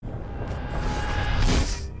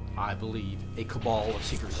I believe a cabal of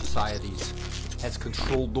secret societies has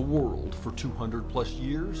controlled the world for 200 plus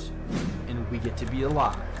years, and we get to be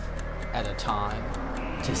alive at a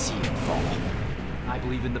time to see it fall. I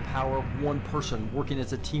believe in the power of one person working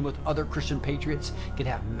as a team with other Christian patriots can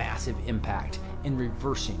have massive impact in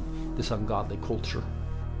reversing this ungodly culture.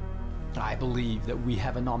 I believe that we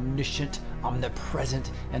have an omniscient,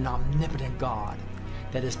 omnipresent, and omnipotent God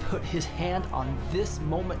that has put his hand on this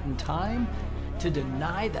moment in time to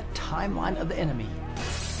deny the timeline of the enemy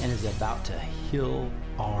and is about to heal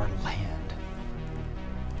our land.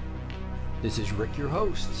 This is Rick, your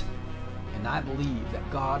host, and I believe that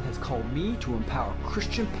God has called me to empower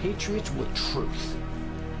Christian patriots with truth.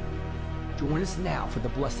 Join us now for the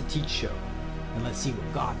Blessed to Teach show, and let's see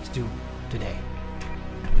what God is doing today.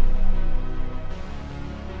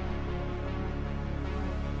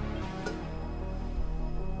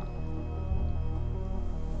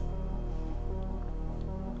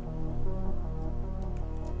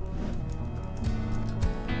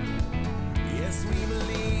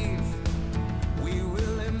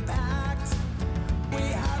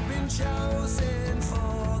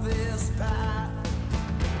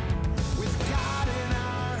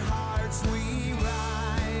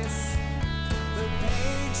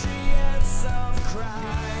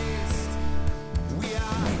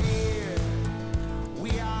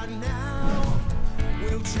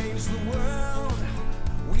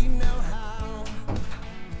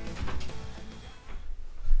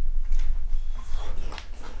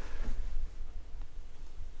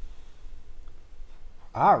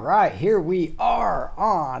 All right, here we are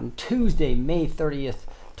on Tuesday, May 30th,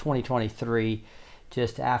 2023,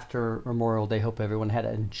 just after Memorial Day. Hope everyone had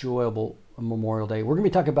an enjoyable Memorial Day. We're going to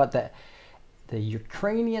be talking about the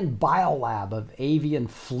Ukrainian Biolab of avian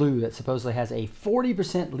flu that supposedly has a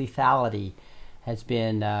 40% lethality has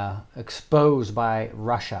been exposed by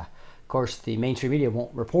Russia. Of course, the mainstream media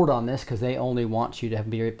won't report on this because they only want you to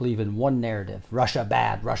believe in one narrative. Russia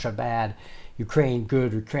bad. Ukraine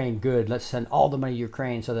good. Let's send all the money to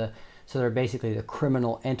Ukraine. So they're basically the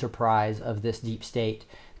criminal enterprise of this deep state,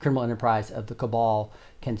 criminal enterprise of the cabal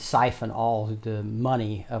can siphon all the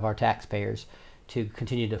money of our taxpayers to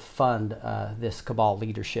continue to fund this cabal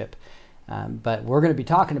leadership. But we're going to be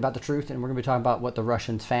talking about the truth, and we're going to be talking about what the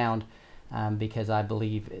Russians found, because I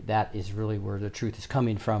believe that is really where the truth is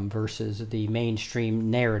coming from versus the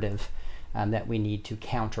mainstream narrative that we need to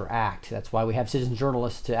counteract. That's why we have citizen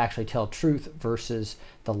journalists to actually tell truth versus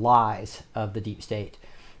the lies of the deep state.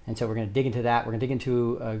 And so we're going to dig into that. We're going to dig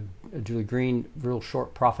into a Julie Green real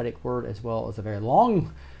short prophetic word, as well as a very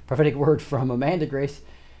long prophetic word from Amanda Grace.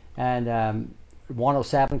 And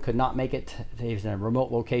 107 could not make it. He was in a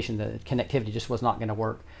remote location. The connectivity just was not going to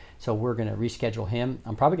work. So we're going to reschedule him.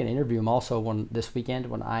 I'm probably going to interview him also this weekend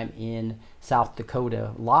when I'm in South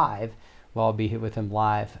Dakota live. Well, I'll be here with him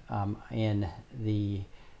live in the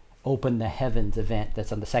Open the Heavens event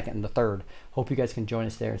that's on the 2nd and the 3rd. Hope you guys can join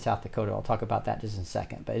us there in South Dakota. I'll talk about that just in a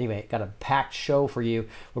second. But anyway, got a packed show for you.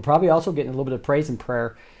 We're probably also getting a little bit of praise and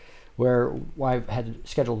prayer where I had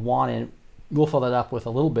scheduled Juan in. We'll fill that up with a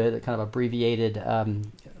little bit, a kind of abbreviated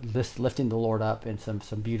lifting the Lord up and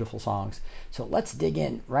some beautiful songs. So let's dig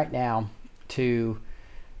in right now to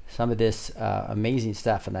some of this amazing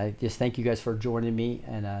stuff, and I just thank you guys for joining me.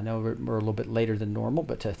 And I know we're a little bit later than normal,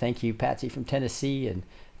 but thank you, Patsy from Tennessee, and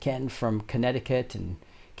Ken from Connecticut, and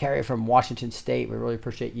Carrie from Washington State. We really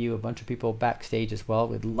appreciate you. A bunch of people backstage as well.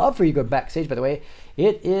 We'd love for you to go backstage. By the way,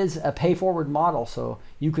 it is a pay-forward model, so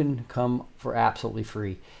you can come for absolutely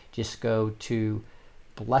free. Just go to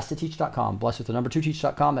blessed2teach.com, blessed with the number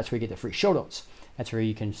 2teach.com. That's where you get the free show notes. That's where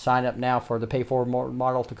you can sign up now for the pay-forward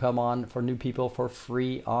model to come on for new people for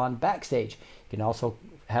free on Backstage. You can also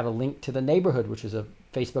have a link to the Neighborhood, which is a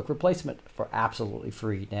Facebook replacement, for absolutely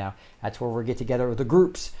free. Now, that's where we get together with the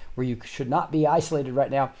groups where you should not be isolated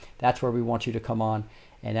right now. That's where we want you to come on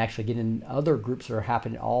and actually get in other groups that are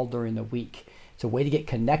happening all during the week. It's a way to get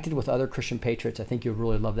connected with other Christian patriots. I think you'll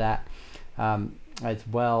really love that. As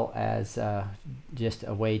well as just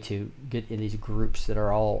a way to get in these groups that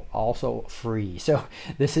are all also free. So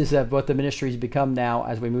this is what the ministry's become now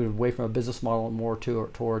as we move away from a business model and more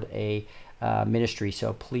toward a ministry.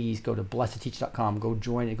 So please go to blessed2teach.com, go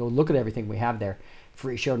join it, go look at everything we have there.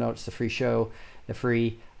 Free show notes, the free show, the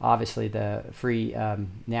free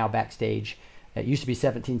now Backstage. It used to be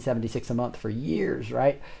 $17.76 a month for years,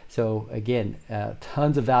 right? So again,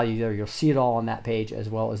 tons of value there. You'll see it all on that page, as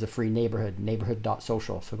well as the free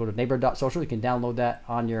neighborhood.social. So go to neighborhood.social. You can download that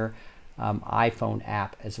on your iPhone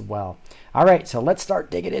app as well. All right, so let's start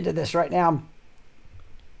digging into this right now.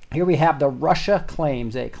 Here we have the Russia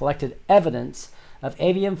claims they collected evidence of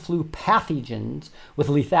avian flu pathogens with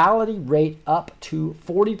lethality rate up to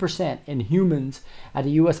 40% in humans at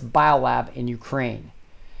a U.S. biolab in Ukraine.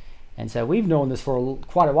 And so we've known this for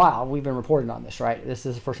quite a while. We've been reporting on this, right? This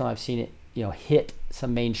is the first time I've seen it, hit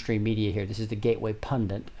some mainstream media here. This is the Gateway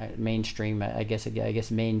Pundit, mainstream, I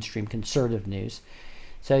guess mainstream conservative news.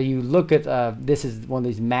 So you look at, this is one of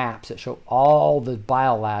these maps that show all the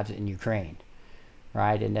biolabs in Ukraine,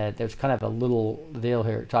 right? And there's kind of a little deal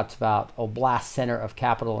here. It talks about Oblast Center of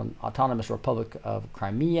Capital and Autonomous Republic of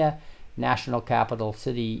Crimea, national capital,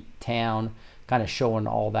 city, town, kind of showing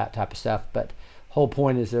all that type of stuff. But whole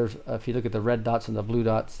point is if you look at the red dots and the blue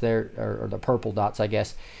dots there, or the purple dots, I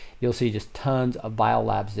guess, you'll see just tons of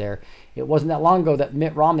biolabs there. It wasn't that long ago that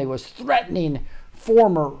Mitt Romney was threatening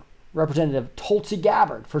former Representative Tulsi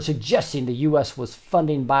Gabbard for suggesting the U.S. was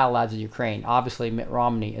funding biolabs in Ukraine. Obviously, Mitt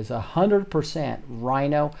Romney is 100%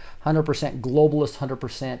 rhino, 100% globalist,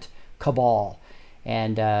 100% cabal,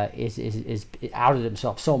 and is outed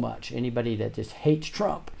himself so much. Anybody that just hates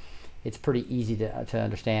Trump, it's pretty easy to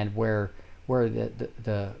understand where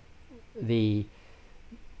the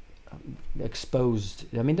exposed.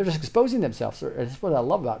 I mean, they're just exposing themselves. That's what I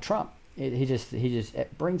love about Trump. He just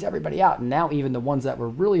brings everybody out, and now even the ones that were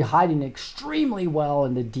really hiding extremely well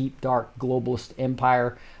in the deep, dark globalist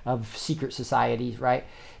empire of secret societies, right,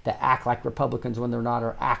 that act like Republicans when they're not,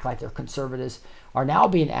 or act like they're conservatives, are now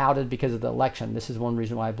being outed because of the election. This is one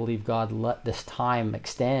reason why I believe God let this time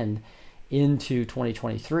extend into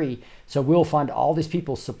 2023. So we'll find all these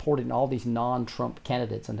people supporting all these non-Trump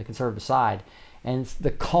candidates on the conservative side, and it's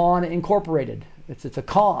the con incorporated. It's a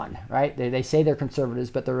con, right? They say they're conservatives,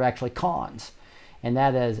 but they're actually cons. And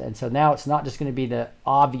so now it's not just going to be the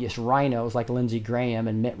obvious rhinos like Lindsey Graham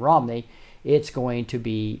and Mitt Romney. It's going to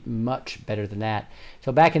be much better than that.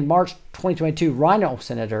 So back in March 2022, Rhino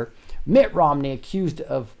Senator Mitt Romney accused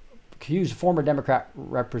former Democrat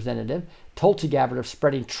Representative Tulsi Gabbard of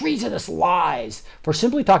spreading treasonous lies for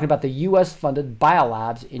simply talking about the U.S.-funded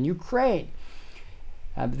biolabs in Ukraine.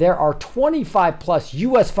 There are 25 plus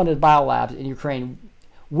U.S.-funded biolabs in Ukraine,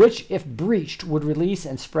 which, if breached, would release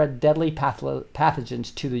and spread deadly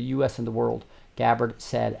pathogens to the U.S. and the world, Gabbard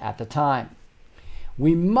said at the time.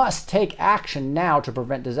 We must take action now to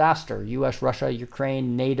prevent disaster. U.S., Russia,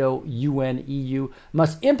 Ukraine, NATO, UN, EU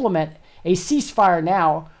must implement a ceasefire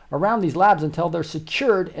now around these labs until they're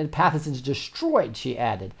secured and pathogens destroyed, she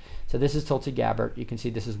added. So this is Tulsi Gabbard. You can see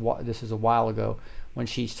this is a while ago when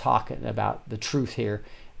she's talking about the truth here,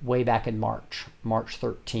 way back in March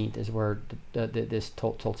 13th is where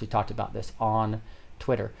Tulsi talked about this on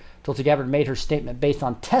Twitter. Tulsi Gabbard made her statement based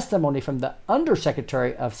on testimony from the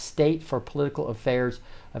Undersecretary of State for Political Affairs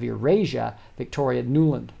of Eurasia, Victoria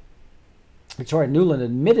Nuland. Victoria Nuland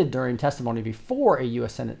admitted during testimony before a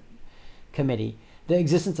U.S. Senate committee the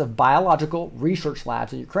existence of biological research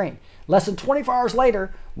labs in Ukraine. Less than 24 hours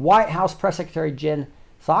later, White House Press Secretary Jen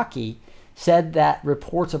Psaki said that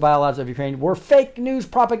reports of biolabs of Ukraine were fake news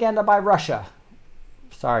propaganda by Russia.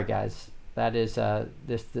 Sorry, guys. That is the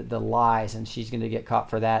lies, and she's going to get caught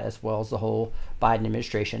for that, as well as the whole Biden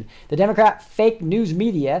administration. The Democrat fake news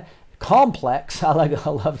media complex, I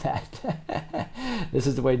love that. This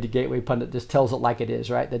is the way the Gateway Pundit just tells it like it is,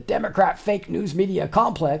 right? The Democrat fake news media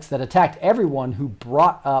complex that attacked everyone who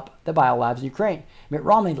brought up the biolabs in Ukraine. Mitt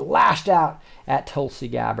Romney lashed out at Tulsi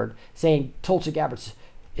Gabbard, saying Tulsi Gabbard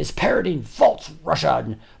is parroting false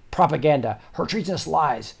Russian propaganda. Her treasonous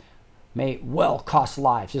lies may well cost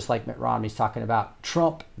lives, just like Mitt Romney's talking about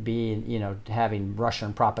Trump being, having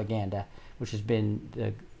Russian propaganda, which has been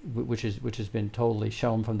totally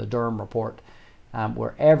shown from the Durham report,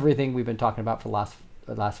 where everything we've been talking about for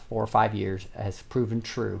the last 4 or 5 years has proven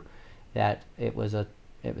true, that it was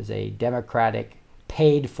a Democratic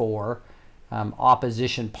paid for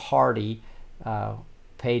opposition party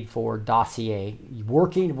paid for dossier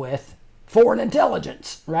working with foreign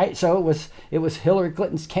intelligence, right? So it was Hillary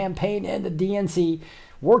Clinton's campaign and the DNC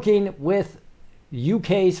working with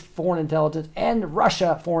UK's foreign intelligence and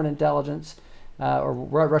Russia foreign intelligence or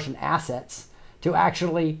Russian assets to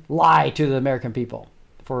actually lie to the American people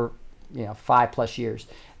for 5+ years.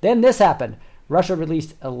 Then this happened. Russia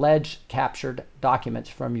released alleged captured documents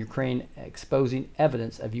from Ukraine exposing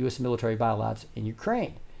evidence of U.S. military biolabs in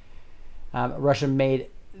Ukraine. Russia made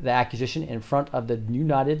the accusation in front of the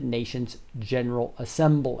United Nations General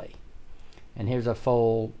Assembly. And here's a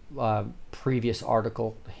full previous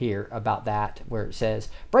article here about that, where it says,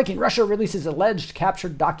 breaking, Russia releases alleged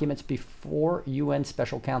captured documents before UN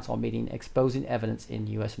Special Council meeting exposing evidence in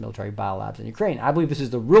U.S. military biolabs in Ukraine. I believe this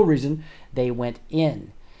is the real reason they went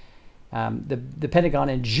in. The Pentagon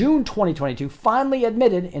in June 2022 finally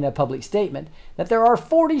admitted in a public statement that there are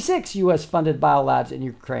 46 U.S.-funded biolabs in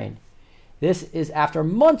Ukraine. This is after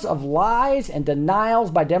months of lies and denials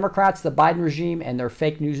by Democrats, the Biden regime, and their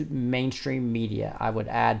fake news mainstream media. I would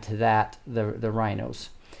add to that the rhinos.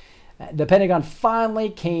 The Pentagon finally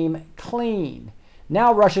came clean.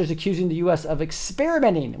 Now Russia is accusing the U.S. of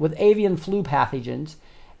experimenting with avian flu pathogens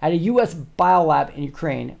at a U.S. biolab in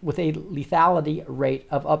Ukraine with a lethality rate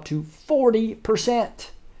of up to 40%.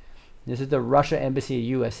 This is the Russia Embassy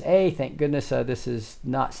USA. Thank goodness this is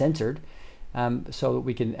not censored, so that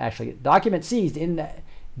we can actually get documents seized in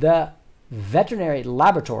the veterinary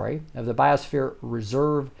laboratory of the Biosphere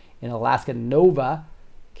Reserve in Alaska Nova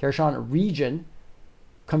Kherson region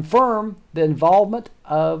confirm the involvement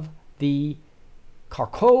of the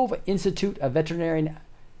Kharkov Institute of Veterinary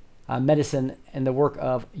Medicine and the work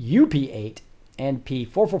of UP8 and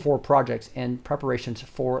P444 projects and preparations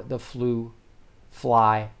for the flu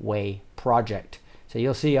flyway project. So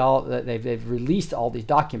you'll see all that they've released all these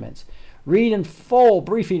documents. Read in full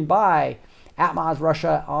briefing by Atmaz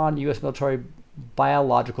Russia on U.S. military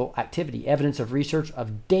biological activity, evidence of research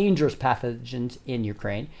of dangerous pathogens in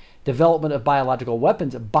Ukraine, development of biological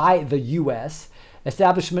weapons by the U.S.,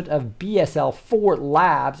 establishment of BSL-4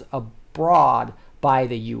 labs abroad by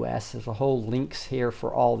the U.S. There's a whole links here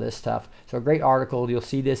for all this stuff. So a great article. You'll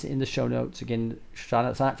see this in the show notes. Again, sign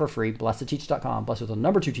up for free, blessed2teach.com, blessed with the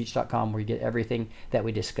number 2teach.com, where you get everything that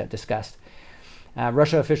we discussed.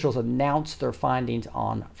 Russia officials announced their findings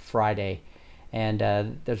on Friday. And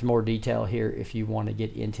there's more detail here if you want to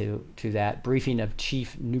get into that. Briefing of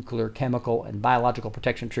Chief Nuclear, Chemical, and Biological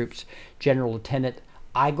Protection Troops General Lieutenant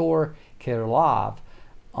Igor Kirillov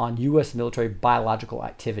on U.S. military biological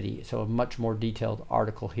activity. So a much more detailed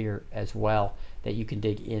article here as well that you can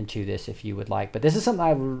dig into this if you would like. But this is something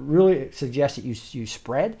I really suggest that you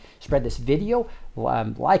spread this video,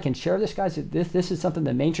 like and share this, guys. This is something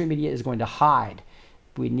the mainstream media is going to hide.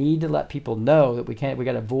 We need to let people know that we got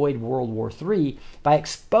to avoid World War III by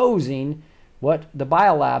exposing what the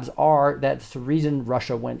biolabs are. That's the reason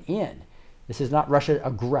Russia went in. This is not Russia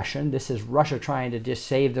aggression. This is Russia trying to just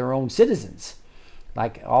save their own citizens,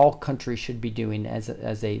 like all countries should be doing as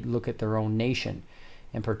they look at their own nation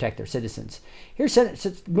and protect their citizens. Here's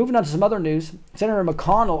moving on to some other news. Senator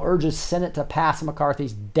McConnell urges Senate to pass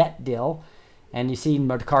McCarthy's debt deal. And you see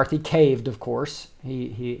McCarthy caved, of course.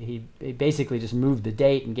 He basically just moved the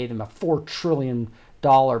date and gave them a $4 trillion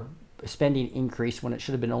spending increase when it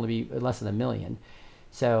should have been only be less than $1 million.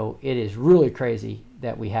 So it is really crazy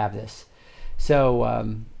that we have this. So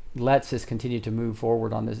let's just continue to move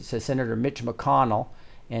forward on this. It says Senator Mitch McConnell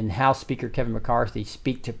and House Speaker Kevin McCarthy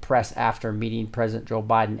speak to press after meeting President Joe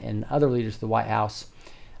Biden and other leaders of the White House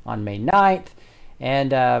on May 9th.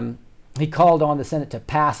 And he called on the Senate to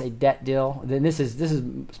pass a debt deal. Then this is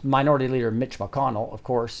Minority Leader Mitch McConnell, of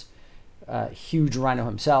course, huge rhino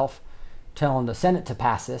himself, telling the Senate to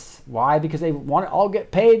pass this. Why? Because they want to all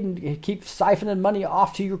get paid and keep siphoning money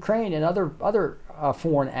off to Ukraine and other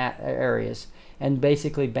foreign areas, and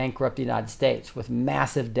basically bankrupt the United States with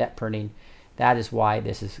massive debt printing. That is why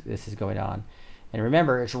this is going on. And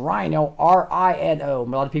remember, it's Rhino, R-I-N-O. A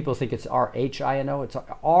lot of people think it's R-H-I-N-O. It's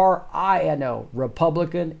R-I-N-O,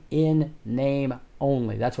 Republican in name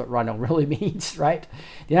only. That's what Rhino really means, right?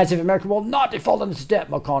 The United States of America will not default on its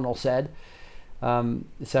debt, McConnell said.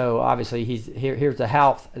 So obviously, here's the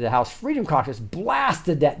House Freedom Caucus blast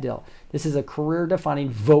the debt deal. This is a career-defining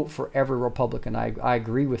vote for every Republican. I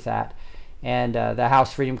agree with that. And the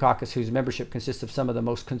House Freedom Caucus, whose membership consists of some of the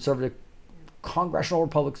most conservative congressional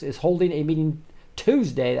Republicans, is holding a meeting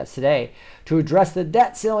Tuesday, that's today, to address the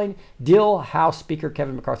debt ceiling deal House Speaker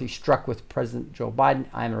Kevin McCarthy struck with President Joe Biden.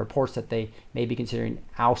 I am reports that they may be considering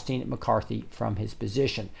ousting McCarthy from his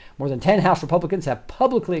position. More than 10 House Republicans have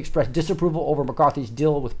publicly expressed disapproval over McCarthy's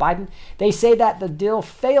deal with Biden. They say that the deal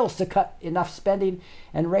fails to cut enough spending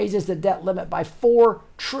and raises the debt limit by $4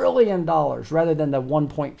 trillion rather than the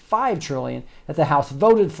 $1.5 trillion that the House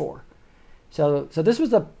voted for. So this was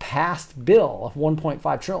the passed bill of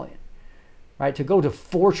 $1.5 trillion. Right, to go to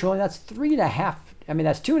 $4 trillion, that's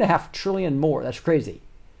that's $2.5 trillion more. That's crazy.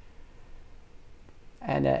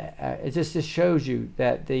 And it just shows you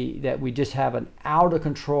that we just have an out of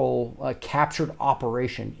control captured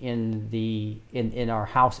operation in our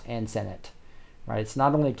House and Senate. Right, it's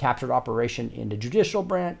not only a captured operation in the judicial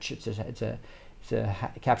branch. It's a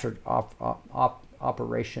captured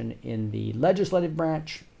operation in the legislative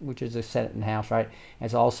branch, which is the Senate and House, right? And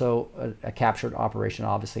it's also a captured operation,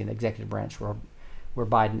 obviously, in the executive branch, where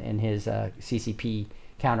Biden and his CCP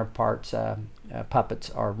counterparts,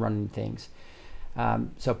 puppets, are running things.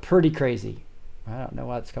 So pretty crazy. I don't know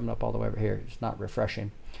why it's coming up all the way over here. It's not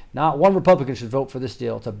refreshing. Not one Republican should vote for this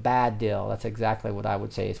deal. It's a bad deal. That's exactly what I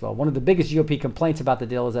would say as well. One of the biggest GOP complaints about the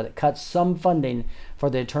deal is that it cuts some funding for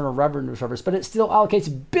the Internal Revenue Service, but it still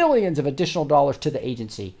allocates billions of additional dollars to the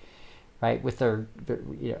agency, right? With their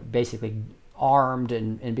basically armed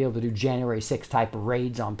and be able to do January 6th type of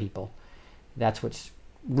raids on people. That's what's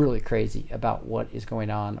really crazy about what is going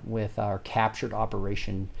on with our captured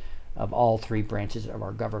operation of all three branches of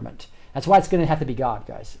our government. That's why it's going to have to be God,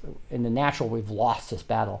 guys. In the natural, we've lost this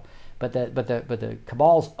battle, but the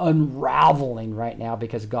cabal's unraveling right now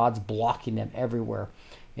because God's blocking them everywhere.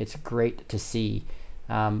 It's great to see,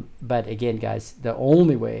 but again, guys, the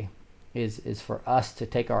only way is for us to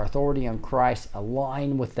take our authority on Christ,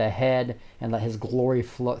 align with the head, and let His glory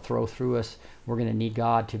flow through us. We're going to need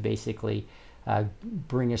God to basically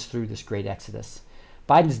bring us through this great exodus.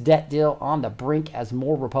 Biden's debt deal on the brink as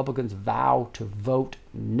more Republicans vow to vote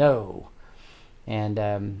no.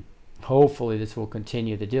 And hopefully this will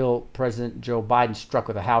continue. The deal President Joe Biden struck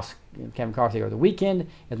with the House, Kevin McCarthy, over the weekend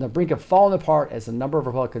is on the brink of falling apart as a number of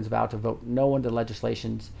Republicans vow to vote no on the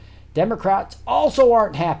legislations. Democrats also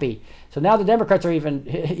aren't happy. So now the Democrats are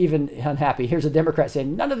even unhappy. Here's a Democrat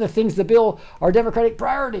saying none of the things in the bill are Democratic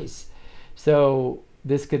priorities. So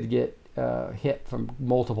this could get hit from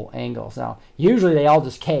multiple angles. Now, usually they all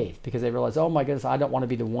just cave because they realize, oh my goodness, I don't want to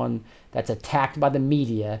be the one that's attacked by the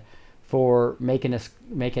media for making this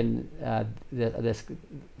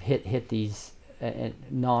hit these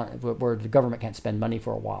where the government can't spend money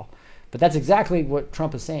for a while. But that's exactly what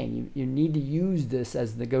Trump is saying. You need to use this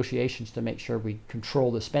as negotiations to make sure we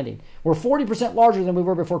control the spending. We're 40% larger than we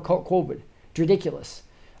were before COVID. It's ridiculous.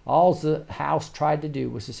 All the House tried to do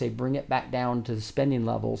was to say bring it back down to the spending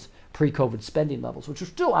levels, pre-COVID spending levels, which are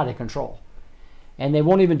still out of control. And they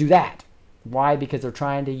won't even do that. Why? Because they're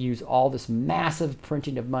trying to use all this massive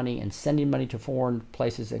printing of money and sending money to foreign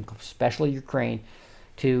places, and especially Ukraine,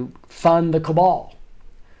 to fund the cabal.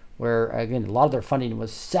 Where, again, a lot of their funding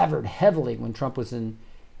was severed heavily when Trump was in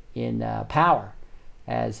power,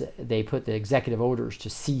 as they put the executive orders to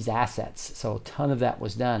seize assets. So a ton of that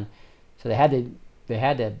was done. So they had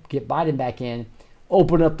to get Biden back in,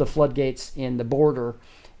 open up the floodgates in the border,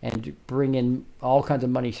 and bring in all kinds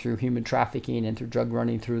of money through human trafficking and through drug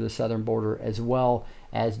running through the southern border, as well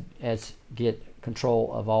as get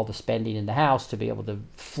control of all the spending in the House to be able to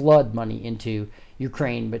flood money into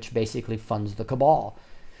Ukraine, which basically funds the cabal.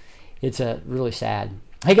 It's really sad.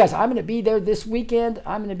 Hey guys, I'm going to be there this weekend.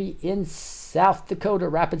 I'm going to be in South Dakota,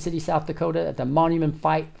 Rapid City, South Dakota, at the Monument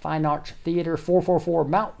Fine Arts Theater, 444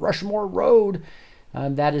 Mount Rushmore Road.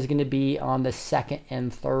 That is going to be on the 2nd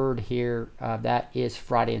and 3rd here. That is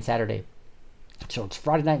Friday and Saturday. So it's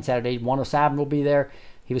Friday night and Saturday. 107 will be there.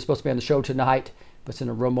 He was supposed to be on the show tonight, but it's in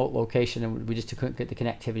a remote location, and we just couldn't get the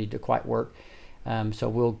connectivity to quite work. So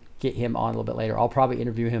we'll get him on a little bit later. I'll probably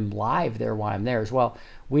interview him live there while I'm there as well.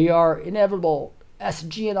 We are inevitable.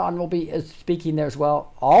 SGanon will be speaking there as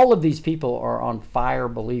well. All of these people are on fire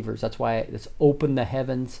believers. That's why it's open the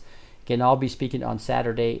heavens. Again, I'll be speaking on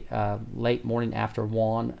Saturday, late morning after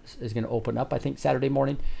Juan is going to open up, I think, Saturday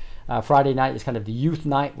morning. Friday night is kind of the youth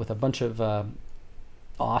night with a bunch of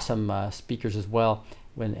awesome speakers as well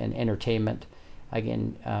and entertainment.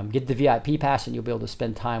 Again, get the VIP pass and you'll be able to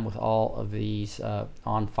spend time with all of these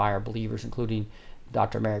on fire believers, including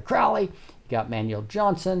Dr. Mary Crowley. You got Manuel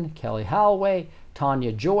Johnson, Kelly Holloway,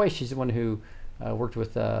 Tanya Joy. She's the one who worked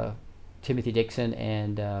with Timothy Dixon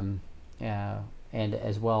and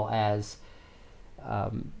as well as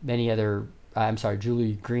many other,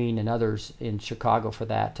 Julie Green and others in Chicago for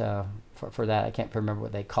that. For that, I can't remember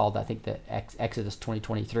what they called. I think the Exodus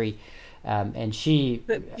 2023, and she.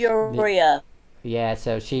 Peoria. Yeah,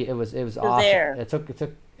 so it was awesome. There. It took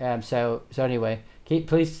so anyway,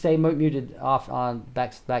 please stay muted off on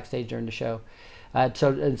backstage during the show.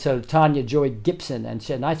 So Tanya Joy Gibson,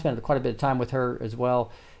 and I spent quite a bit of time with her as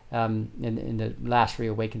well. In the last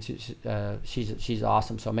Reawakened, she's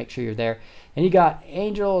awesome. So make sure you're there. And you got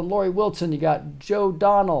Angel and Lori Wilson. You got Joe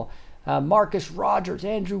Donnell, Marcus Rogers,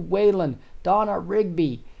 Andrew Whalen, Donna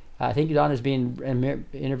Rigby. I think Donna's being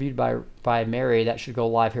interviewed by Mary. That should go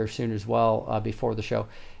live here soon as well before the show.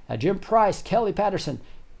 Jim Price, Kelly Patterson.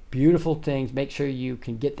 Beautiful things. Make sure you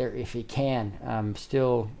can get there if you can.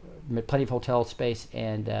 Still plenty of hotel space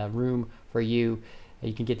and room for you.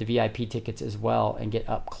 You can get the VIP tickets as well and get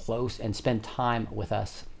up close and spend time with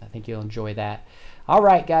us. I think you'll enjoy that. All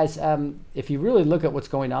right, guys. If you really look at what's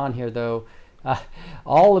going on here, though,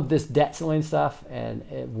 all of this debt ceiling stuff and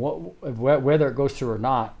whether it goes through or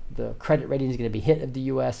not, the credit rating is going to be hit of the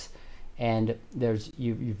U.S. And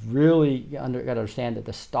you've really got to understand that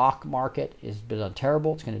the stock market has been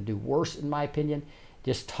terrible. It's going to do worse, in my opinion.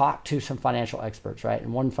 Just talk to some financial experts, right?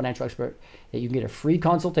 And one financial expert that you can get a free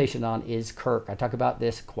consultation on is Kirk. I talk about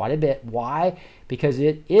this quite a bit. Why? Because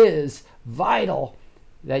it is vital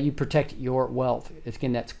that you protect your wealth.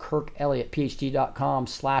 Again, that's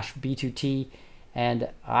kirkelliottphd.com/B2T. And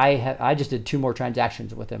I just did 2 more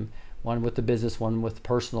transactions with him, one with the business, one with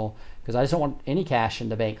personal, because I just don't want any cash in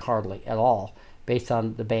the bank hardly at all, based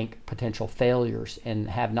on the bank potential failures and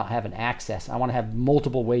not having access. I want to have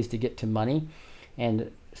multiple ways to get to money,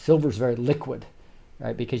 and silver is very liquid,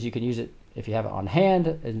 right? Because you can use it if you have it on hand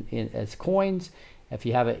as coins, if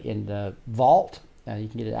you have it in the vault, you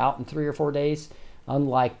can get it out in 3 or 4 days.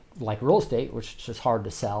 Unlike real estate, which is just hard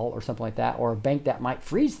to sell or something like that, or a bank that might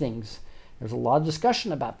freeze things. There's a lot of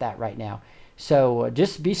discussion about that right now. So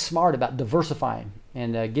just be smart about diversifying,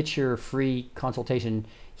 and get your free consultation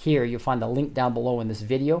here. You'll find the link down below in this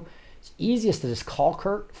video. It's easiest to just call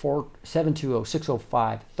Kurt for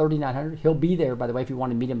 720-605-3900. He'll be there, by the way, if you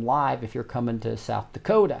want to meet him live if you're coming to South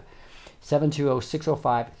Dakota.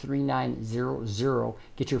 720-605-3900.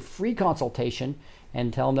 Get your free consultation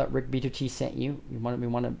and tell them that Rick B2T sent you. We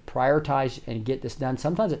want to prioritize and get this done.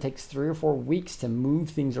 Sometimes it takes 3 or 4 weeks to move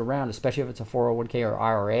things around, especially if it's a 401k or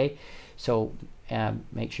IRA. So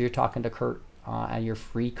make sure you're talking to Kurt on your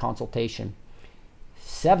free consultation.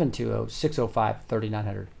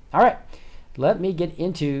 720-605-3900. All right, let me get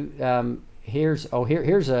into here's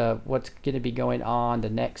what's going to be going on the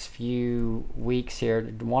next few weeks here.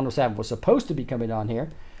 107 was supposed to be coming on here.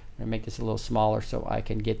 I'm going to make this a little smaller so I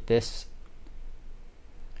can get this.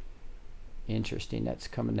 Interesting, that's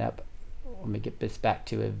coming up. Let me get this back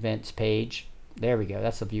to events page. There we go.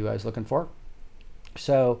 That's the view I was looking for.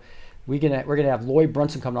 So we're gonna have Lloyd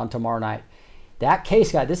Brunson coming on tomorrow night. That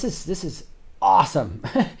case, guy, this is awesome.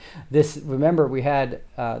 Remember we had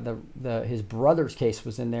his brother's case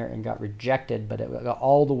was in there and got rejected, but it got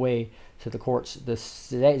all the way to the courts. The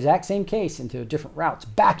exact same case into different routes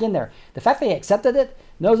back in there. The fact they accepted it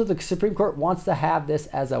knows that the Supreme Court wants to have this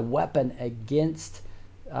as a weapon against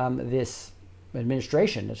this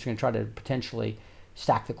administration that's going to try to potentially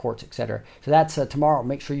stack the courts, etc. So that's tomorrow.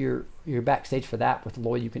 Make sure you're backstage for that with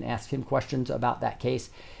Lloyd. You can ask him questions about that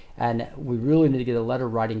case, and we really need to get a letter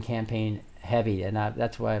writing campaign heavy, and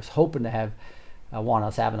that's why I was hoping to have Juan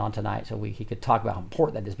Savin on tonight so he could talk about how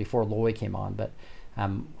important that is before Lloyd came on. But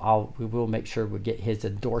we will make sure we get his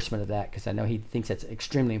endorsement of that, because I know he thinks that's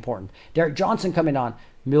extremely important. Derek Johnson coming on,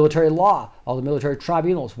 military law, all the military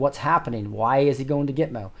tribunals, what's happening, why is he going to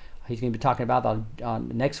Gitmo? He's going to be talking about that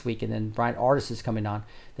on next week, and then Brian Artis is coming on.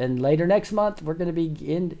 Then later next month, we're going to be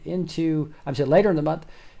later in the month,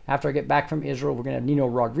 after I get back from Israel, we're going to have Nino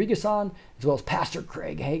Rodriguez on, as well as Pastor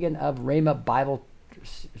Craig Hagan of Rhema Bible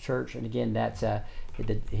Church. And again, that's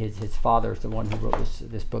his father is the one who wrote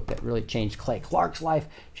this book that really changed Clay Clark's life,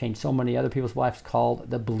 changed so many other people's lives, called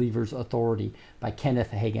The Believer's Authority by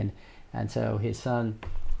Kenneth Hagin. And so his son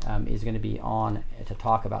is going to be on to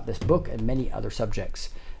talk about this book and many other subjects.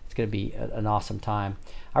 It's going to be an awesome time.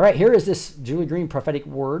 All right, here is this Julie Green prophetic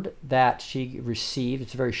word that she received.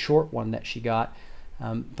 It's a very short one that she got,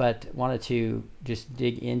 but wanted to just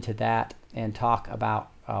dig into that and talk about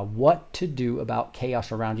what to do about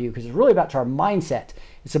chaos around you, because it's really about our mindset.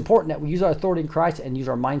 It's important that we use our authority in Christ and use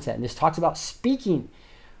our mindset. And this talks about speaking.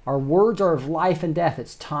 Our words are of life and death.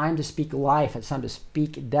 It's time to speak life. It's time to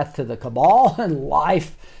speak death to the cabal and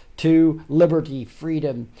life to liberty,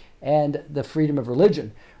 freedom, and the freedom of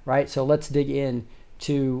religion, right? So let's dig in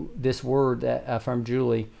to this word that, from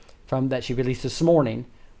Julie, that she released this morning,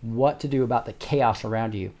 what to do about the chaos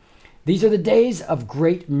around you. These are the days of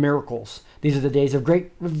great miracles. These are the days of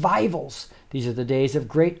great revivals. These are the days of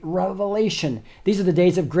great revelation. These are the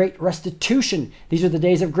days of great restitution. These are the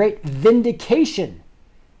days of great vindication.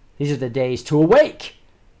 These are the days to awake.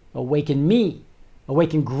 Awaken me.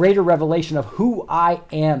 Awaken greater revelation of who I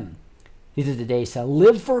am. These are the days to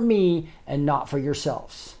live for me and not for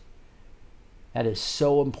yourselves. That is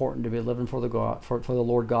so important to be living for the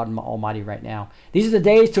Lord God Almighty right now. These are the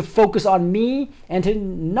days to focus on me and to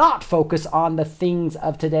not focus on the things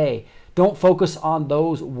of today. Don't focus on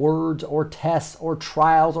those words or tests or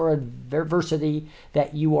trials or adversity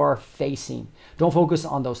that you are facing. Don't focus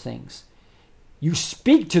on those things. You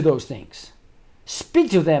speak to those things. Speak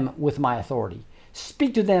to them with my authority.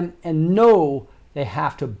 Speak to them and know they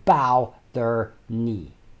have to bow their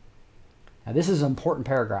knee. Now, this is an important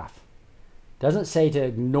paragraph. It doesn't say to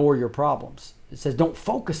ignore your problems. It says don't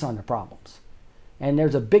focus on the problems. And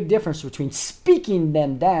there's a big difference between speaking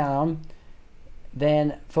them down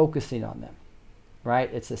than focusing on them,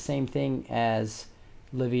 right? It's the same thing as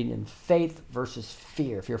living in faith versus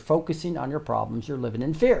fear. If you're focusing on your problems, you're living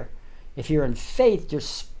in fear. If you're in faith, you're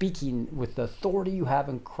speaking with the authority you have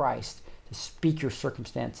in Christ to speak your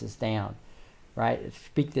circumstances down, right?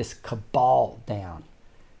 Speak this cabal down.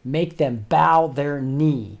 Make them bow their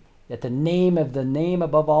knee at the name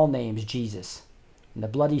above all names, Jesus. And the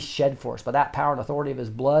blood he shed for us. By that power and authority of his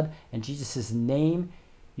blood and Jesus' name,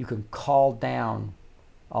 you can call down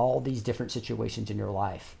all these different situations in your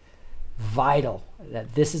life. Vital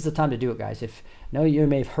that this is the time to do it, guys. If no, you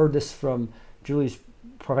may have heard this from Julie's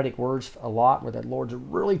prophetic words a lot, where the Lord's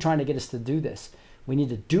really trying to get us to do this. We need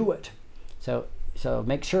to do it. So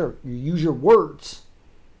make sure you use your words.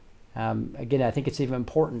 Again, I think it's even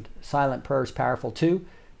important. Silent prayer is powerful too,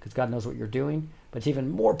 because God knows what you're doing. But it's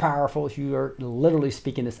even more powerful if you are literally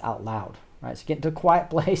speaking this out loud. Right? So get into a quiet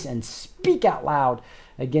place and speak out loud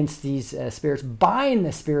against these spirits. Bind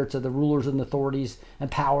the spirits of the rulers and authorities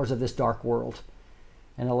and powers of this dark world,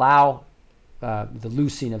 and allow the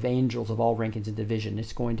loosing of angels of all rankings and division.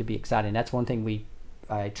 It's going to be exciting. That's one thing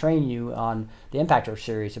I train you on the Impactor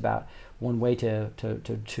series about, one way to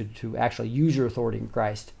actually use your authority in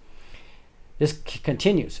Christ. This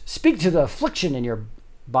continues. Speak to the affliction in your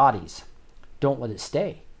bodies. Don't let it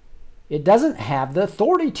stay. It doesn't have the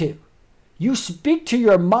authority to. You speak to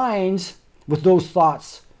your minds with those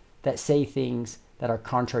thoughts that say things that are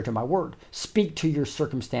contrary to my word. Speak to your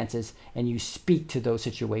circumstances, and you speak to those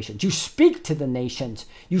situations. You speak to the nations.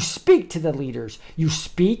 You speak to the leaders. You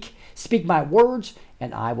speak my words,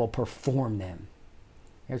 and I will perform them.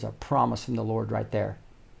 There's a promise from the Lord right there.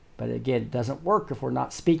 But again, it doesn't work if we're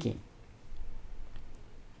not speaking.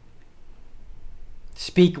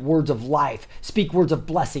 Speak words of life. Speak words of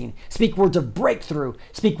blessing. Speak words of breakthrough.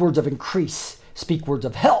 Speak words of increase. Speak words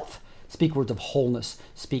of health. Speak words of wholeness.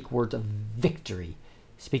 Speak words of victory.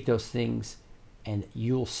 Speak those things, and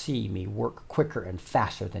you'll see me work quicker and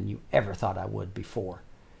faster than you ever thought I would before.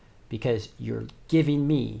 Because you're giving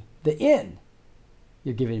me the in.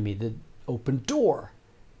 You're giving me the open door.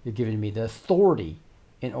 You're giving me the authority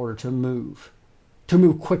in order to move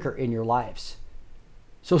quicker in your lives.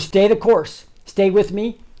 So stay the course. Stay with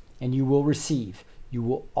me, and you will receive. You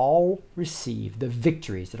will all receive the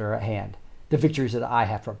victories that are at hand, the victories that I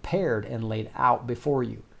have prepared and laid out before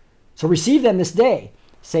you. So receive them this day,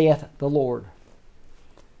 saith the Lord.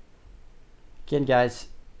 Again, guys,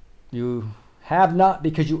 you have not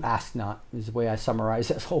because you ask not, is the way I summarize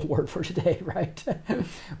this whole word for today, right?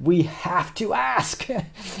 We have to ask,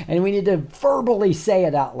 and we need to verbally say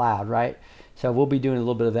it out loud, right? So we'll be doing a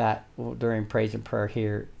little bit of that during Praise and Prayer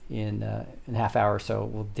here in a half hour or so.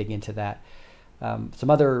 We'll dig into that. Some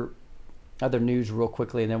other news real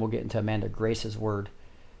quickly, and then we'll get into Amanda Grace's word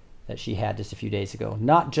that she had just a few days ago.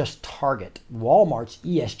 Not just Target. Walmart's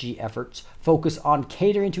ESG efforts focus on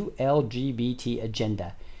catering to LGBT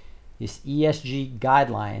agenda. These ESG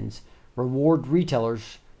guidelines reward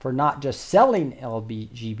retailers for not just selling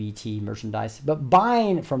LGBT merchandise, but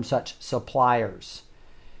buying from such suppliers.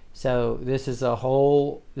 So this is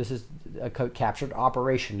a captured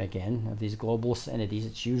operation again of these globalist entities.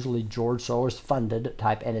 It's usually George Soros funded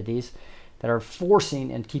type entities that are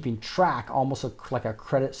forcing and keeping track, almost like a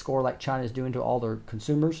credit score like China is doing to all their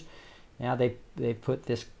consumers. Now they put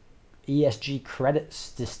this ESG credit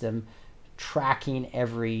system tracking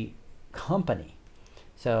every company.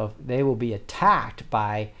 So they will be attacked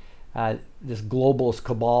by this globalist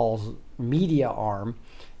cabal's media arm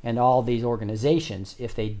and all these organizations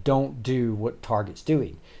if they don't do what Target's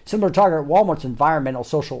doing. Similar to Target, Walmart's environmental,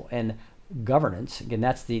 social, and governance. Again,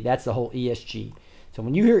 that's the whole ESG. So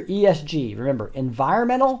when you hear ESG, remember,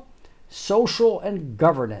 environmental, social, and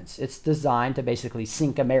governance. It's designed to basically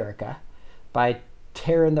sink America by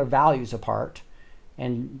tearing their values apart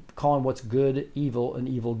and calling what's good evil and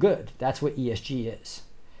evil good. That's what ESG is.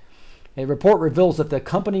 A report reveals that the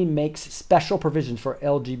company makes special provisions for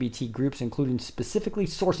LGBT groups, including specifically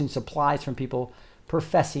sourcing supplies from people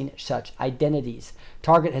professing such identities.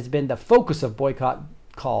 Target has been the focus of boycott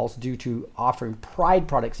calls due to offering pride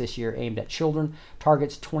products this year aimed at children.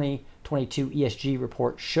 Target's 2022 ESG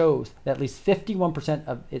report shows that at least 51%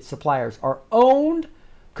 of its suppliers are owned,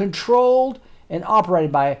 controlled, and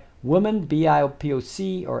operated by women,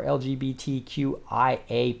 BIPOC, or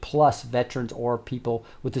LGBTQIA plus veterans or people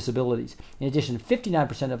with disabilities. In addition,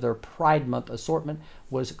 59% of their Pride Month assortment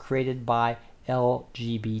was created by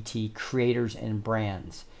LGBT creators and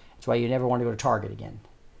brands. That's why you never want to go to Target again.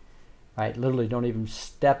 Right? Literally don't even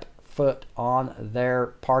step foot on their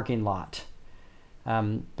parking lot.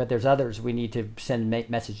 But there's others we need to send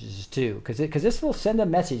messages to, because this will send a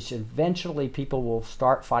message. Eventually people will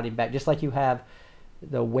start fighting back, just like you have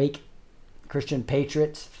the Wake Christian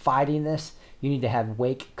Patriots fighting this. You need to have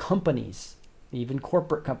wake companies, even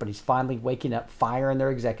corporate companies, finally waking up, firing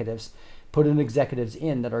their executives, putting executives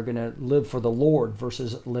in that are going to live for the Lord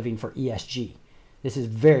versus living for ESG. This is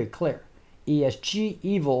very clear. ESG,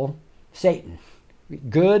 evil, Satan.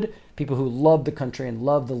 Good, people who love the country and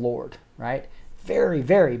love the Lord, right? Very,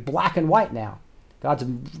 very black and white now. God's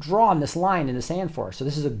drawn this line in the sand for us. So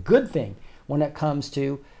this is a good thing when it comes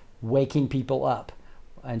to waking people up.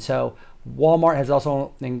 And so Walmart has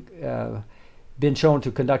also been shown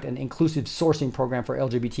to conduct an inclusive sourcing program for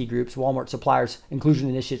LGBT groups. Walmart Suppliers Inclusion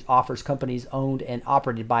Initiative offers companies owned and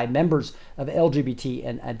operated by members of LGBT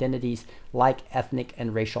and identities like ethnic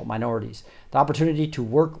and racial minorities the opportunity to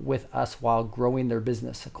work with us while growing their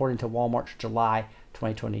business, according to Walmart's July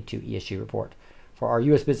 2022 ESG report. For our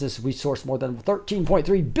U.S. business, we source more than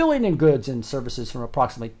 $13.3 billion in goods and services from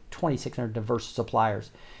approximately 2,600 diverse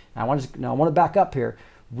suppliers. Now, I want to back up here.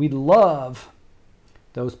 We love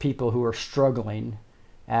those people who are struggling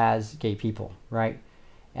as gay people, right?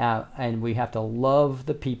 And we have to love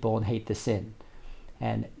the people and hate the sin.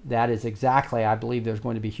 And that is exactly, I believe there's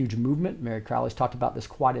going to be a huge movement. Mary Crowley's talked about this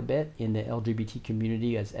quite a bit in the LGBT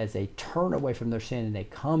community as they turn away from their sin and they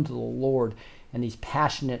come to the Lord, and these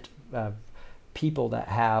passionate people that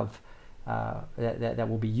have that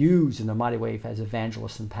will be used in a mighty way as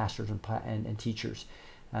evangelists and pastors and teachers.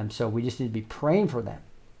 So we just need to be praying for them,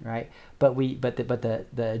 right? But the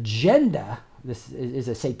agenda, this is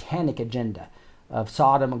a satanic agenda of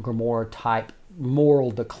Sodom and Gomorrah type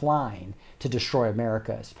moral decline to destroy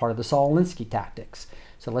America as part of the Saul Alinsky tactics.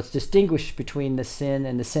 So let's distinguish between the sin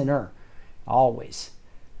and the sinner, always,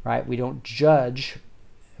 right? We don't judge.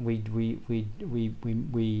 We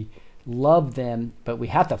love them, but we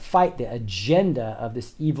have to fight the agenda of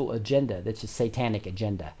this evil agenda that's a satanic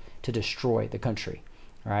agenda to destroy the country,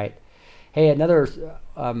 right? Hey, another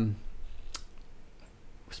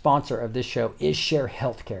sponsor of this show is Share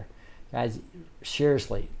Healthcare. Guys,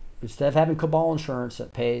 seriously, instead of having cabal insurance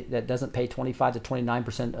that doesn't pay 25 to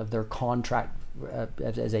 29% of their contract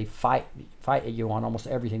as a fight you on almost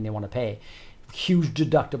everything they want to pay, huge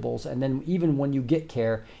deductibles, and then even when you get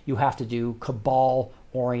care, you have to do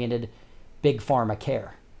cabal-oriented big pharma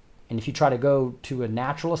care. And if you try to go to a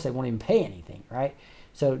naturalist, they won't even pay anything, right?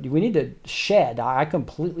 So we need to shed. I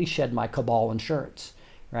completely shed my cabal insurance,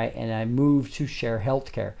 right? And I moved to Share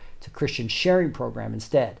Healthcare. It's a Christian sharing program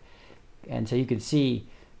instead. And so you can see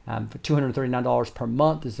for $239 per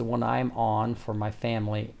month is the one I'm on for my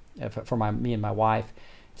family, me and my wife.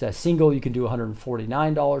 It's a single, you can do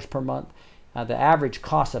 $149 per month. The average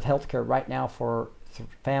cost of healthcare right now for a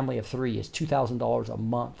family of 3 is $2,000 a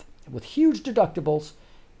month with huge deductibles.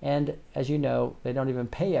 And as you know, they don't even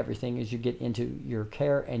pay everything as you get into your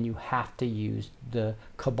care, and you have to use the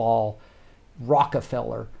cabal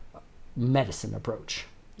Rockefeller medicine approach,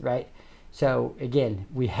 right? So again,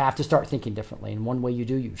 we have to start thinking differently. And one way you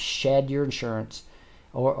do, you shed your insurance,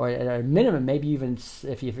 or at a minimum, maybe even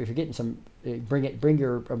if you're getting some, bring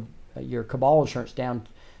your cabal insurance down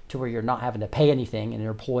to where you're not having to pay anything and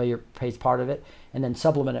your employer pays part of it, and then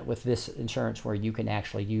supplement it with this insurance where you can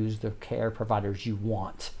actually use the care providers you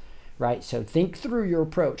want, right? So think through your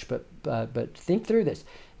approach, but think through this.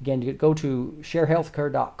 Again, you go to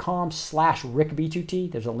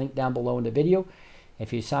sharehealthcare.com/RickB2T. There's a link down below in the video.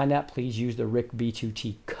 If you sign up, please use the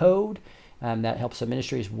RickB2T code. That helps the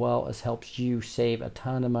ministry as well as helps you save a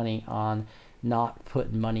ton of money on not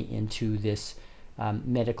putting money into this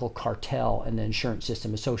medical cartel and the insurance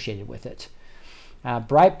system associated with it.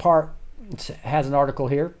 Breitbart has an article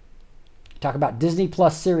here. Talk about Disney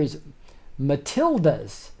Plus series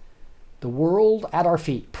Matildas, The World at Our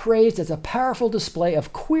Feet, praised as a powerful display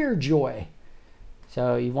of queer joy.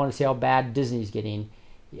 So you want to see how bad Disney's getting.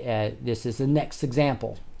 This is the next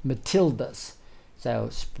example, Matildas. So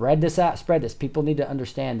spread this out, spread this. People need to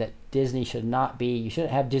understand that Disney should not be, you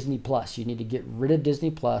shouldn't have Disney Plus. You need to get rid of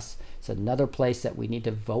Disney Plus. It's another place that we need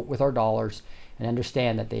to vote with our dollars and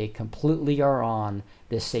understand that they completely are on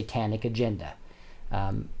this satanic agenda.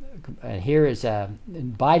 And here is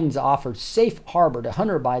Biden's offered safe harbor to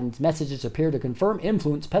Hunter Biden's messages appear to confirm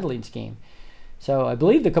influence peddling scheme. So I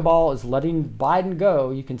believe the cabal is letting Biden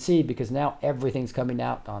go. You can see because now everything's coming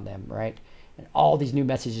out on them, right? And all these new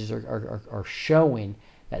messages are showing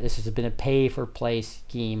that this has been a pay-for-play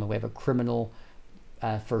scheme, and we have a criminal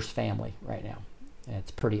first family right now. And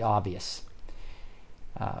it's pretty obvious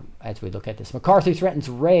as we look at this. McCarthy threatens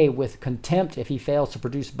Wray with contempt if he fails to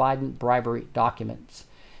produce Biden bribery documents.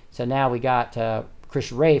 So now we got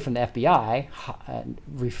Chris Wray from the FBI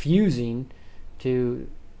refusing to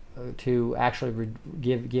actually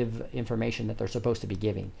give information that they're supposed to be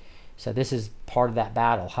giving. So this is part of that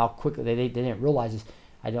battle. How quickly they didn't realize this.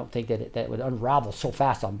 I don't think that that would unravel so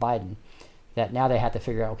fast on Biden that now they have to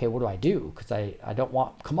figure out, okay, what do I do? Because I don't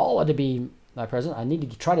want Kamala to be my president. I need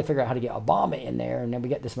to try to figure out how to get Obama in there, and then we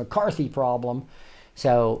get this McCarthy problem.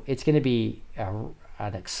 So it's going to be an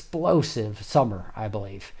explosive summer, I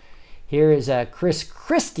believe. Here is Chris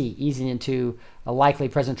Christie easing into a likely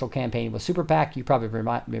presidential campaign with Super PAC. You probably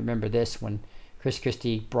remember this when Chris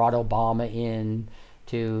Christie brought Obama in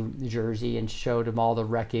to New Jersey and showed him all the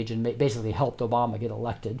wreckage and basically helped Obama get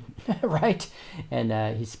elected, right?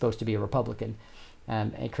 And he's supposed to be a Republican.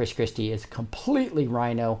 And Chris Christie is completely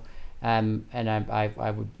rhino. And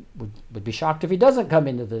I would be shocked if he doesn't come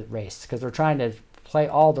into the race, because they're trying to play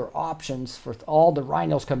all their options for all the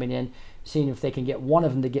rhinos coming in, seeing if they can get one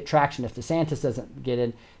of them to get traction. If DeSantis doesn't get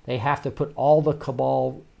in, they have to put all the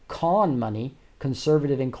cabal con money,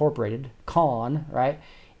 Conservative Incorporated, con, right?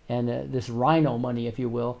 And this rhino money, if you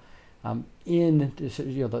will, in this,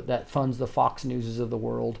 that funds the Fox Newses of the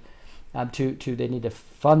world. They need to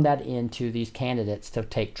fund that into these candidates to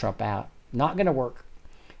take Trump out. Not going to work.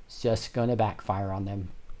 It's just going to backfire on them.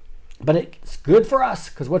 But it's good for us,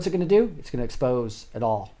 because what's it going to do? It's going to expose it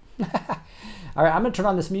all. All right, I'm going to turn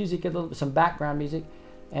on this music, some background music,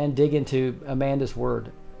 and dig into Amanda's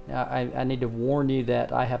word. I need to warn you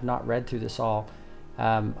that I have not read through this all.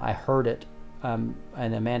 I heard it, and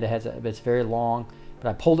Amanda has it. It's very long, but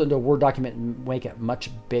I pulled it into a Word document and make it much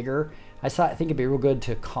bigger. I think it'd be real good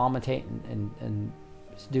to commentate and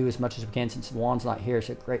do as much as we can, since Juan's not here. It's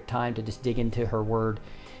a great time to just dig into her word.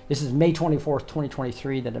 This is May 24th,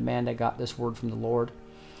 2023 that Amanda got this word from the Lord.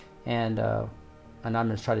 And I'm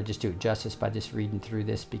going to try to just do it justice by just reading through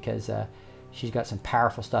this, because she's got some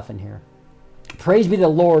powerful stuff in here. Praise be the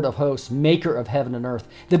Lord of hosts, maker of heaven and earth,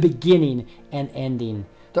 the beginning and ending.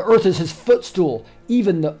 The earth is his footstool.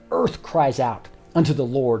 Even the earth cries out unto the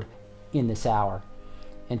Lord in this hour.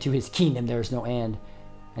 And to his kingdom there is no end.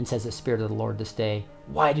 And says the Spirit of the Lord this day,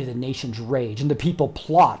 why do the nations rage and the people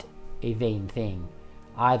plot a vain thing?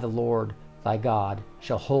 I, the Lord, thy God,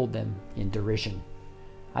 shall hold them in derision.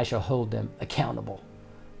 I shall hold them accountable.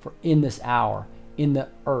 For in this hour, in the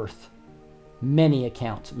earth, many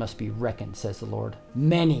accounts must be reckoned, says the Lord.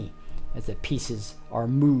 Many, as the pieces are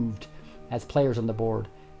moved as players on the board,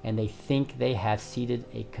 and they think they have seated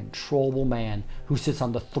a controllable man who sits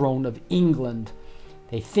on the throne of England.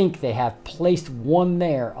 They think they have placed one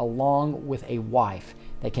there along with a wife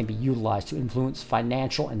that can be utilized to influence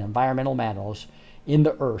financial and environmental matters in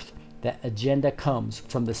the earth. That agenda comes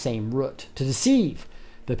from the same root, to deceive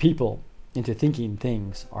the people into thinking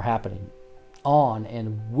things are happening on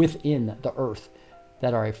and within the earth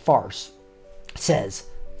that are a farce, says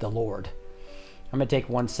the Lord. I'm going to take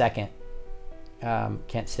 1 second.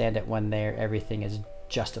 Can't stand it when everything is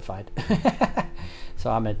justified. So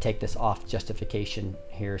I'm going to take this off justification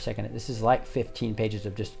here a second. This is like 15 pages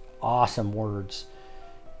of just awesome words.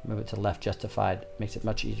 Move it to left justified. Makes it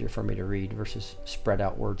much easier for me to read versus spread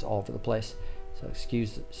out words all over the place. So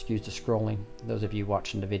excuse the scrolling, those of you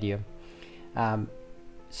watching the video.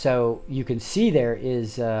 So you can see there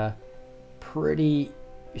is pretty.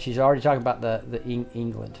 She's already talking about the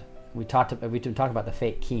England. We've been talking about the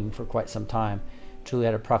fake king for quite some time. Truly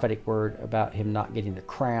had a prophetic word about him not getting the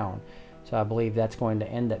crown. So I believe that's going to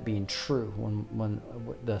end up being true when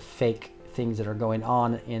the fake things that are going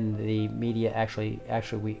on in the media actually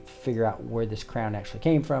we figure out where this crown actually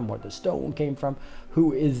came from, where the stone came from,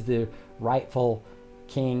 who is the rightful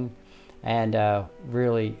king, and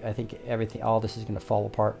really I think all this is going to fall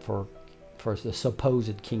apart for the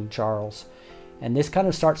supposed King Charles, and this kind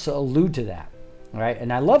of starts to allude to that, right?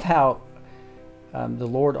 And I love how the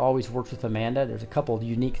Lord always works with Amanda. There's a couple of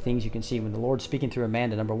unique things you can see when the Lord's speaking through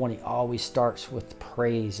Amanda. Number one, he always starts with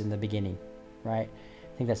praise in the beginning, right?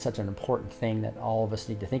 I think that's such an important thing that all of us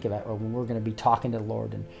need to think about when we're going to be talking to the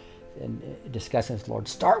Lord and discussing with the Lord.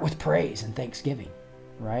 Start with praise and thanksgiving,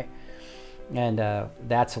 right? And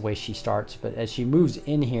that's the way she starts. But as she moves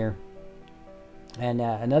in here, and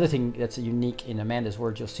another thing that's unique in Amanda's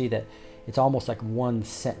words, you'll see that it's almost like one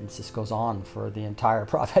sentence. This goes on for the entire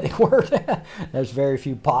prophetic word. There's very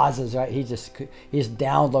few pauses, right? He just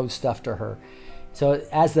downloads stuff to her. So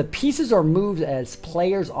as the pieces are moved as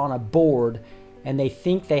players on a board, and they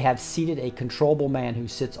think they have seated a controllable man who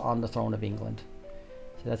sits on the throne of England.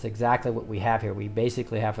 So that's exactly what we have here. We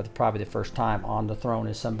basically have, for probably the first time, on the throne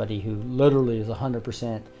is somebody who literally is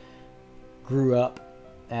 100% grew up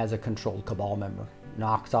as a controlled cabal member.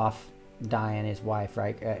 Knocks off Diane, his wife,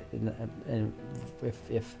 right? And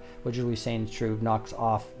if what Julie's saying is true, knocks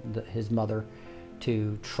off his mother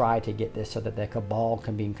to try to get this so that the cabal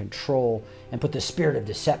can be in control and put the spirit of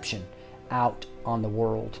deception out on the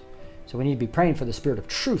world. So we need to be praying for the spirit of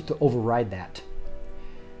truth to override that.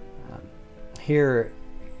 here,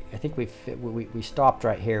 I think we stopped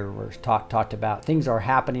right here where it's talked about things are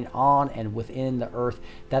happening on and within the earth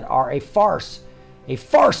that are a farce. A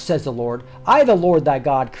farce, says the Lord. I, the Lord thy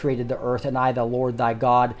God, created the earth, and I, the Lord thy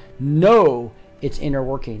God, know its inner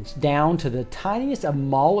workings, down to the tiniest of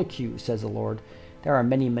molecules, says the Lord. There are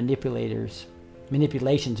many manipulations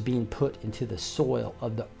being put into the soil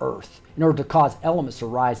of the earth in order to cause elements to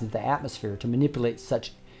rise into the atmosphere, to manipulate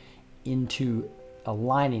such into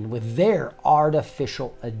aligning with their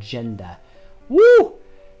artificial agenda. Woo!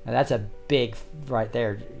 Now that's a big right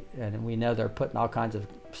there, and we know they're putting all kinds of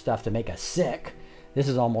stuff to make us sick. This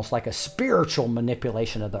is almost like a spiritual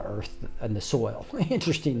manipulation of the earth and the soil.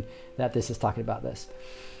 Interesting that this is talking about this.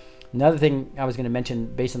 Another thing I was going to mention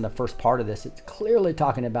based on the first part of this, it's clearly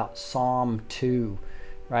talking about Psalm 2,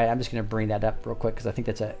 right? I'm just going to bring that up real quick because I think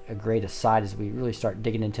that's a great aside as we really start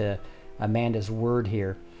digging into Amanda's word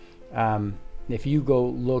here. If you go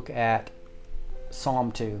look at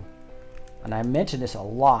Psalm 2, and I mention this a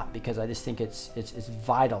lot because I just think it's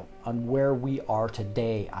vital on where we are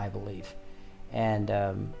today, I believe. And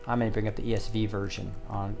I'm going to bring up the ESV version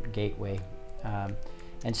on Gateway.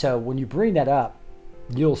 And so when you bring that up,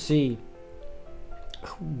 you'll see,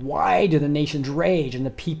 why do the nations rage and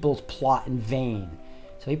the peoples plot in vain?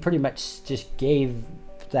 So he pretty much just gave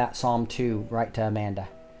that Psalm 2 right to Amanda,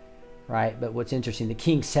 right? But what's interesting, the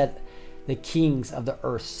kings of the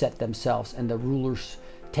earth set themselves, and the rulers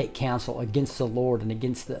take counsel against the Lord and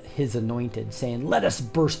against his anointed, saying, let us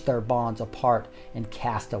burst their bonds apart and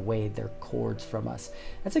cast away their cords from us.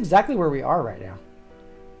 That's exactly where we are right now.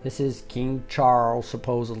 This is King Charles,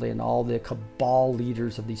 supposedly, and all the cabal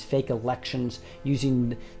leaders of these fake elections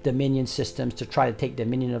using dominion systems to try to take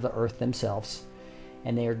dominion of the earth themselves.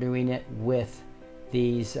 And they are doing it with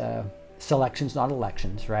these selections, not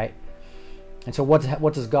elections, right? And so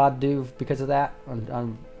what does God do because of that?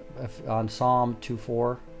 On Psalm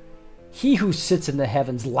 2:4, he who sits in the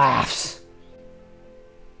heavens laughs.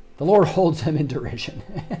 The Lord holds him in derision.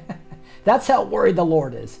 That's how worried the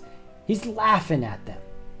Lord is. He's laughing at them.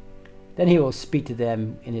 Then he will speak to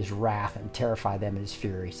them in his wrath and terrify them in his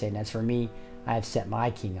fury, saying, as for me, I have set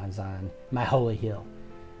my king on Zion, my holy hill.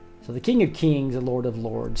 So the King of Kings, the Lord of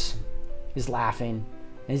Lords, is laughing,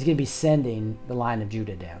 and he's going to be sending the line of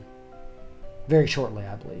Judah down very shortly,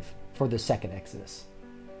 I believe, for the second Exodus.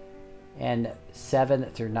 And 7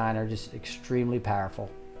 through 9 are just extremely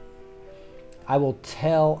powerful. I will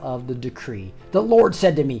tell of the decree. The Lord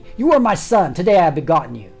said to me, you are my son. Today I have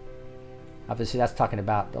begotten you. Obviously, that's talking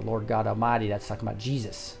about the Lord God Almighty. That's talking about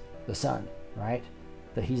Jesus, the Son, right?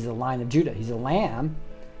 That he's the line of Judah. He's a lamb.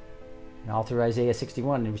 And all through Isaiah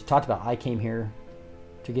 61, it was talked about, I came here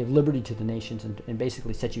to give liberty to the nations and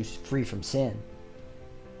basically set you free from sin.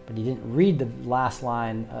 But he didn't read the last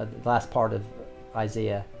line, the last part of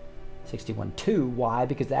Isaiah 61:2. Why?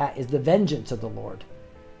 Because that is the vengeance of the Lord.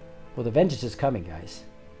 Well, the vengeance is coming, guys.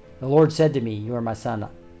 The Lord said to me, you are my son.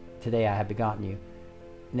 Today I have begotten you.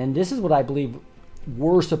 And then this is what I believe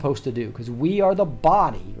we're supposed to do, because we are the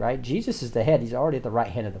body, right? Jesus is the head. He's already at the right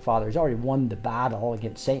hand of the Father. He's already won the battle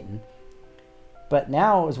against Satan. But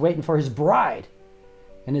now is waiting for his bride.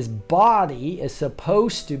 And his body is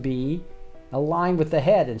supposed to be aligned with the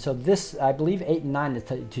head. And so this, I believe 8 and 9 is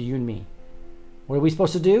to you and me. What are we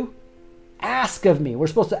supposed to do? Ask of me. We're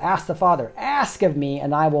supposed to ask the Father. Ask of me,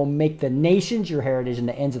 and I will make the nations your heritage and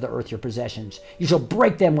the ends of the earth your possessions. You shall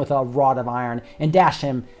break them with a rod of iron and dash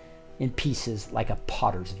them in pieces like a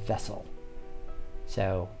potter's vessel.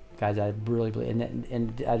 So, guys, I really believe,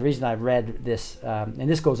 and the reason I read this, and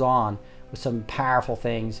this goes on with some powerful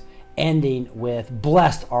things, ending with,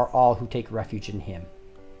 blessed are all who take refuge in him.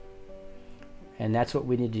 And that's what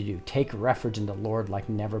we need to do. Take refuge in the Lord like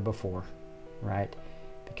never before, right?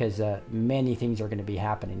 Because many things are going to be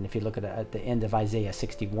happening. If you look at the end of Isaiah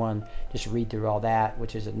 61, just read through all that,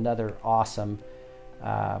 which is another awesome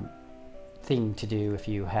thing to do if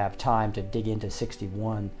you have time to dig into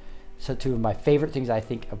 61. So two of my favorite things I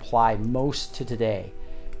think apply most to today,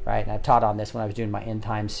 right? And I taught on this when I was doing my End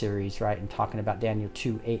Time series, right? And talking about Daniel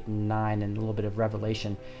 2, 8, and 9 and a little bit of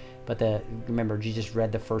Revelation. But remember, Jesus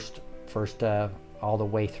read the first all the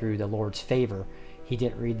way through the Lord's favor. He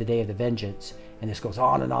didn't read the day of the vengeance. And this goes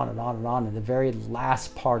on and on and on and on. And the very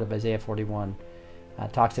last part of Isaiah 41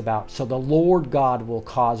 talks about, so the Lord God will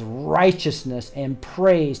cause righteousness and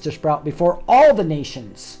praise to sprout before all the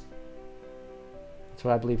nations. That's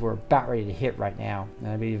what I believe we're about ready to hit right now. And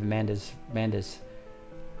I believe Amanda's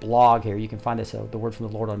blog here, you can find us the Word from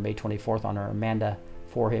the Lord on May 24th on our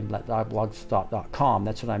amandaforhim.blogspot.com.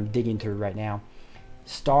 That's what I'm digging through right now.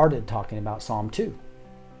 Started talking about Psalm 2.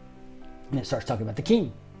 And it starts talking about the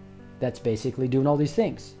king. That's basically doing all these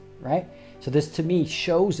things. right? So this to me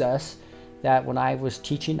shows us that when I was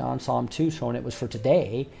teaching on Psalm 2, showing it was for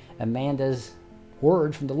today, Amanda's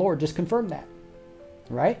word from the Lord just confirmed that,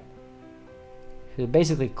 right? It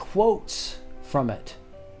basically quotes from it.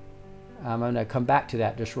 I'm going to come back to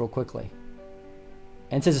that just real quickly.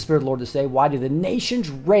 And says the Spirit of the Lord this day, why do the nations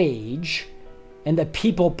rage and the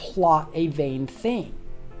people plot a vain thing?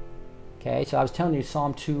 Okay, so I was telling you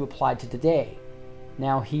Psalm 2 applied to today.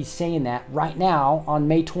 Now he's saying that right now on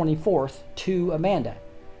May 24th to Amanda.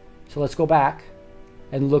 So let's go back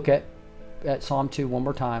and look at Psalm 2 one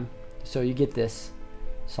more time so you get this.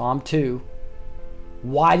 Psalm 2,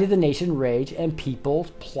 why did the nation rage and people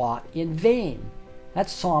plot in vain?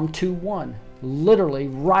 That's Psalm 2:1, literally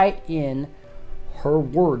right in her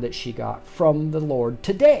word that she got from the Lord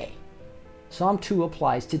today. Psalm 2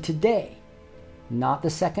 applies to today, not the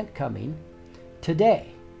second coming,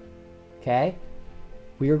 today. Okay?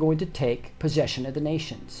 We are going to take possession of the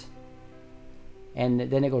nations. And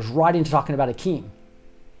then it goes right into talking about a king.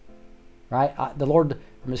 Right? The Lord,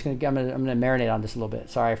 I'm going to marinate on this a little bit.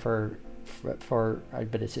 Sorry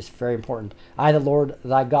but it's just very important. I, the Lord,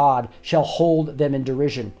 thy God, shall hold them in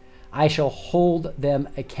derision. I shall hold them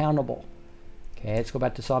accountable. Okay, let's go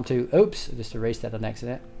back to Psalm 2. Oops, I just erased that on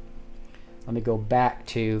accident. Let me go back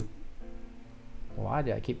to, why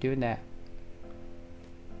did I keep doing that?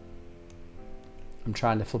 I'm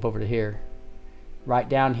trying to flip over to here. Right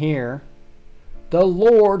down here, the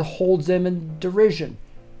Lord holds them in derision.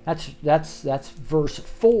 That's verse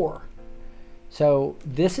 4. So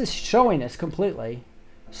this is showing us completely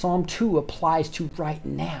Psalm 2 applies to right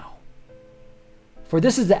now. For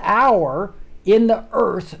this is the hour in the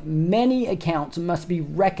earth, many accounts must be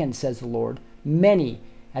reckoned, says the Lord. Many,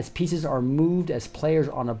 as pieces are moved as players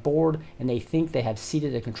on a board, and they think they have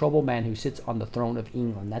seated a controllable man who sits on the throne of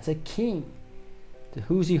England. That's a king.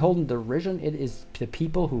 Who's he holding derision? It is the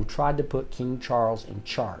people who tried to put King Charles in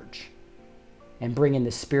charge and bring in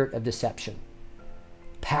the spirit of deception.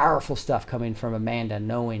 Powerful stuff coming from Amanda,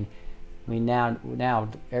 knowing, now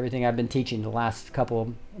everything I've been teaching the last couple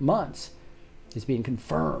of months is being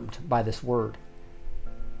confirmed by this word.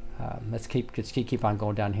 Let's keep on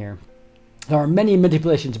going down here. There are many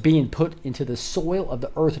manipulations being put into the soil of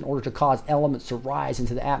the earth in order to cause elements to rise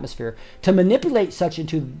into the atmosphere, to manipulate such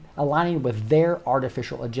into aligning with their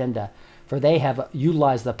artificial agenda. For they have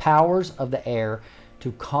utilized the powers of the air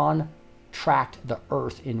to contract the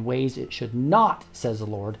earth in ways it should not, says the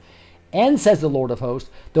Lord. And says the Lord of hosts,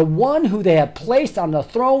 the one who they have placed on the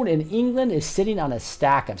throne in England is sitting on a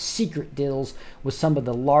stack of secret deals with some of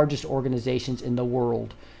the largest organizations in the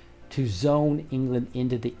world to zone England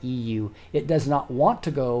into the EU. It does not want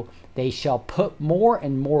to go. They shall put more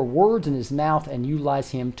and more words in his mouth and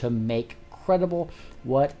utilize him to make credible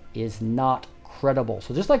what is not credible.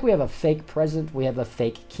 So just like we have a fake president, we have a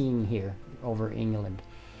fake king here over England.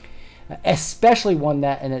 Especially one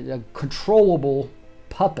that, and a controllable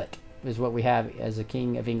puppet is what we have as a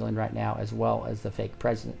king of England right now, as well as the fake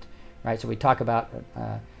president, right? So we talk about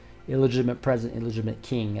illegitimate president, illegitimate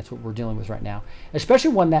king. That's what we're dealing with right now.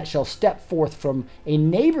 Especially one that shall step forth from a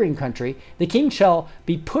neighboring country. The king shall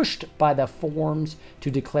be pushed by the forms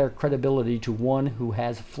to declare credibility to one who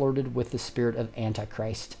has flirted with the spirit of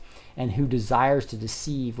Antichrist and who desires to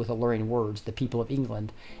deceive with alluring words the people of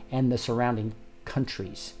England and the surrounding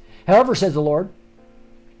countries. However, says the Lord,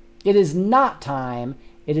 it is not time,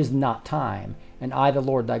 and I, the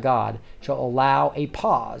Lord thy God, shall allow a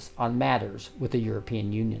pause on matters with the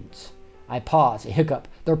European unions. I pause, a hiccup.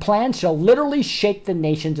 Their plans shall literally shake the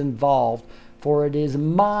nations involved, for it is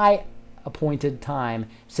my appointed time,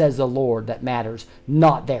 says the Lord, that matters,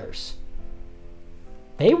 not theirs.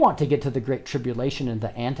 They want to get to the Great Tribulation and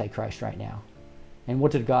the Antichrist right now. And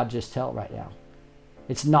what did God just tell right now?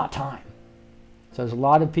 It's not time. So there's a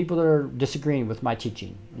lot of people that are disagreeing with my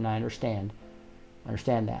teaching, and I understand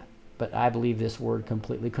that. But I believe this word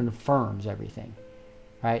completely confirms everything.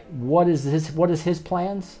 Right? What is his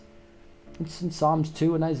plans? It's in Psalms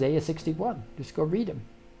 2 and Isaiah 61. Just go read them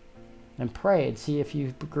and pray and see if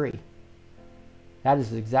you agree. That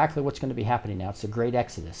is exactly what's going to be happening now. It's a great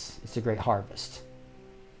exodus. It's a great harvest.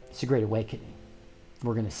 It's a great awakening.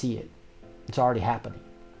 We're going to see it. It's already happening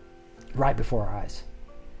right before our eyes.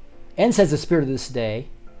 And says the Spirit of this day,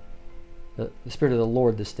 the Spirit of the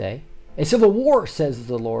Lord this day, a civil war, says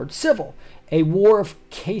the Lord, civil. A war of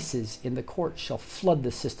cases in the courts shall flood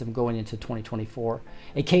the system going into 2024.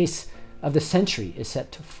 A case of the century is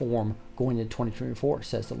set to form going into 2024,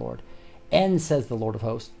 says the Lord. And says the Lord of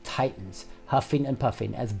hosts, titans, huffing and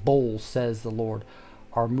puffing, as bulls, says the Lord,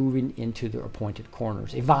 are moving into their appointed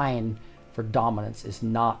corners. A vying for dominance is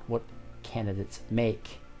not what candidates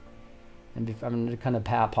make. And I'm going to kind of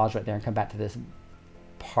pause right there and come back to this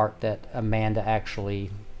part that Amanda actually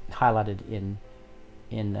highlighted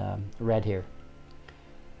in red here.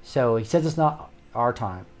 So he says it's not our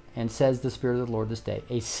time, and says the Spirit of the Lord this day.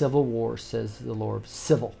 A civil war, says the Lord,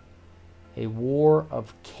 civil. A war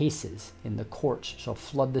of cases in the courts shall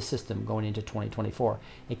flood the system going into 2024.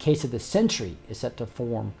 A case of the century is set to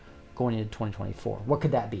form going into 2024. What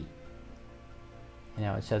could that be?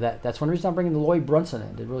 So that's one reason I'm bringing the Lloyd Brunson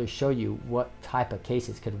in, to really show you what type of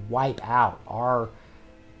cases could wipe out our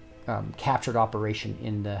captured operation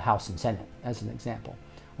in the House and Senate, as an example.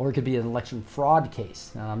 Or it could be an election fraud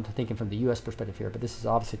case. Now, I'm thinking from the U.S. perspective here, but this is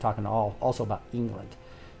obviously talking also about England.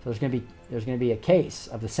 So there's going to be a case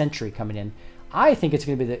of the century coming in. I think it's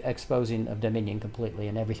going to be the exposing of Dominion completely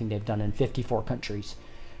and everything they've done in 54 countries.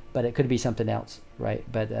 But it could be something else, right?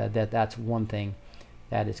 But that's one thing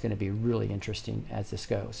that is going to be really interesting as this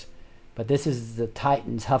goes. But this is the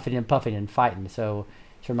Titans huffing and puffing and fighting. So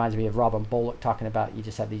it reminds me of Robin Bullock talking about you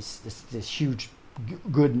just have this huge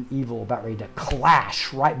good and evil about ready to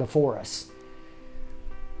clash right before us.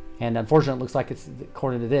 And unfortunately, it looks like it's,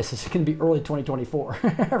 according to this, it's going to be early 2024,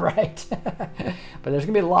 right? But there's going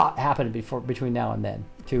to be a lot happening between now and then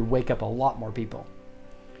to wake up a lot more people.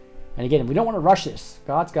 And again, we don't want to rush this.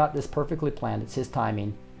 God's got this perfectly planned. It's His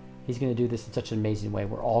timing. He's going to do this in such an amazing way.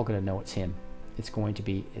 We're all going to know it's Him. It's going to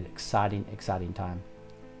be an exciting, exciting time.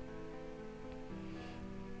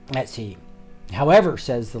 Let's see. However,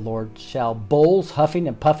 says the Lord, shall bulls huffing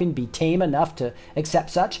and puffing be tame enough to accept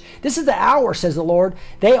such? This is the hour, says the Lord.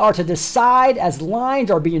 They are to decide as lines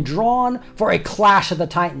are being drawn for a clash of the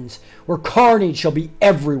Titans, where carnage shall be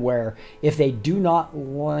everywhere if they do not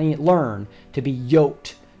learn to be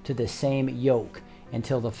yoked to the same yoke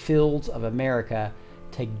until the fields of America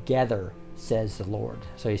together, says the Lord.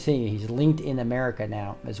 So you see, He's linked in America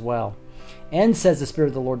now as well. And says the Spirit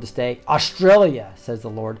of the Lord this day, Australia, says the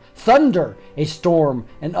Lord, thunder, a storm,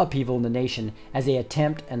 an upheaval in the nation, as they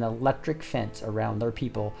attempt an electric fence around their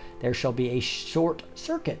people. There shall be a short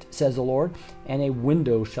circuit, says the Lord, and a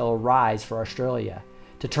window shall arise for Australia,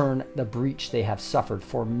 to turn the breach they have suffered.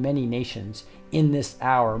 For many nations in this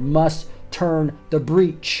hour must turn the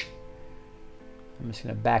breach. I'm just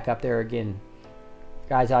going to back up there again.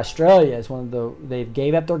 Guys, Australia is they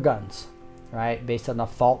gave up their guns, right, based on a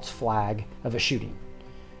false flag of a shooting.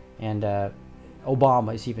 And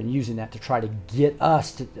Obama is even using that to try to get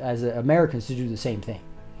us, as Americans, to do the same thing,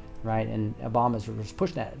 right? And Obama was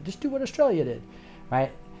pushing that. Just do what Australia did,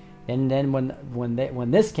 right? And then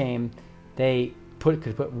when this came, they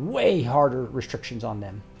could put way harder restrictions on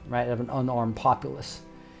them, right, of an unarmed populace.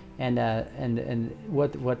 And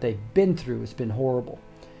what they've been through has been horrible.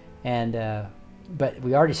 But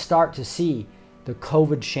we already start to see the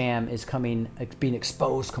COVID sham is being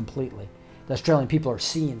exposed completely. The Australian people are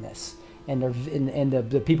seeing this, and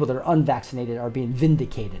the people that are unvaccinated are being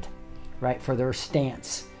vindicated, right, for their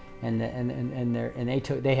stance.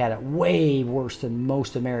 They had it way worse than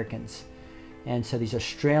most Americans. And so these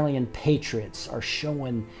Australian patriots are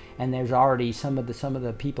showing, and there's already some of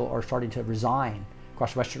the people are starting to resign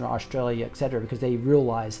across Western Australia, etc., because they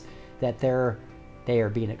realize that they are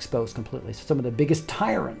being exposed completely. So some of the biggest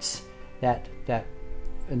tyrants that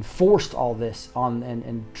enforced all this on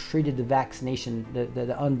and treated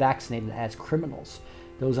the unvaccinated as criminals.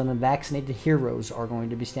 Those unvaccinated heroes are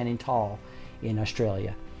going to be standing tall in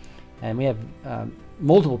Australia. And we have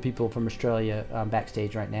multiple people from Australia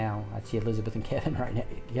backstage right now. I see Elizabeth and Kevin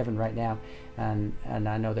right now, and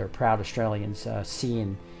I know they're proud Australians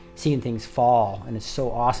seeing things fall, and it's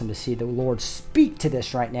so awesome to see the Lord speak to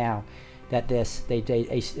this right now. That there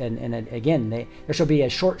shall be a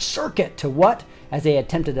short circuit to what? As they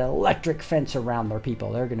attempted an electric fence around their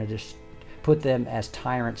people. They're going to just put them as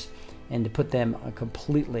tyrants and to put them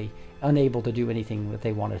completely unable to do anything that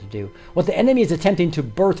they wanted to do. What the enemy is attempting to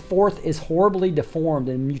birth forth is horribly deformed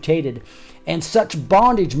and mutated, and such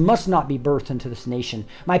bondage must not be birthed into this nation.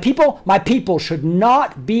 My people should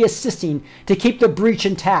not be assisting to keep the breach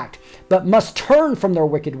intact, but must turn from their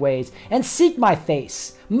wicked ways and seek my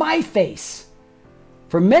face.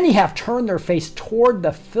 For many have turned their face toward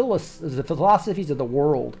the philosophies of the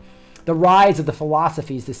world. The rise of the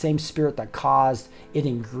philosophies, the same spirit that caused it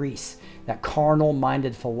in Greece, that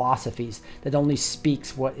carnal-minded philosophies that only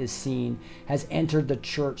speaks what is seen, has entered the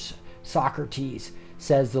church. Socrates,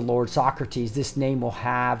 says the Lord. Socrates, this name will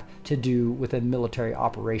have to do with a military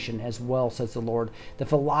operation as well, says the Lord. The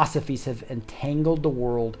philosophies have entangled the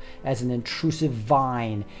world as an intrusive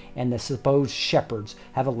vine, and the supposed shepherds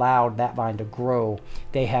have allowed that vine to grow.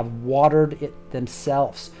 They have watered it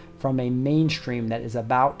themselves from a mainstream that is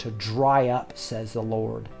about to dry up, says the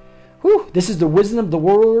Lord. Whew, this is the wisdom of the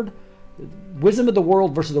word wisdom of the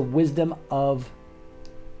world versus the wisdom of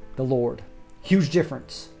the Lord. Huge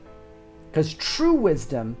difference. Because true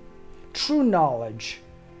wisdom, true knowledge,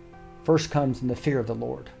 first comes in the fear of the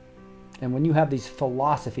Lord. And when you have these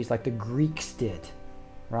philosophies like the Greeks did,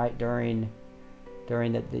 right, during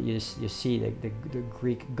you see the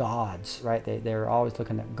Greek gods, right? They're always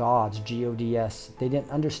looking at gods, G-O-D-S. They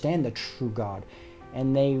didn't understand the true God,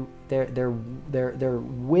 and their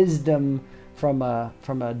wisdom from a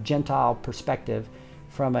Gentile perspective,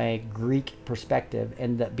 from a Greek perspective,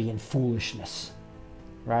 ended up being foolishness,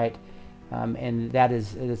 right? And that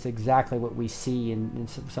is exactly what we see in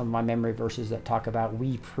some of my memory verses that talk about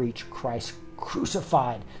we preach Christ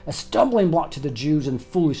crucified, a stumbling block to the Jews and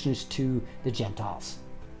foolishness to the Gentiles.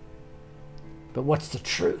 But what's the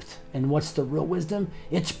truth? And what's the real wisdom?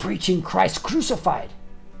 It's preaching Christ crucified.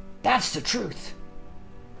 That's the truth.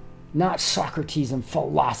 Not Socrates and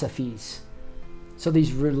philosophies. So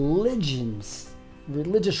these religious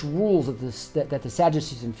rules that the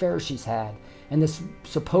Sadducees and Pharisees had, and this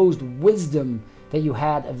supposed wisdom that you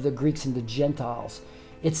had of the Greeks and the Gentiles,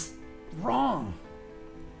 it's wrong.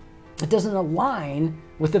 It doesn't align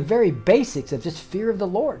with the very basics of just fear of the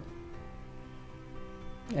Lord.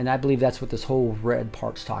 And I believe that's what this whole red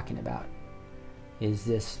part's talking about. Is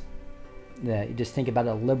this, you just think about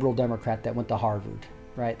a liberal Democrat that went to Harvard,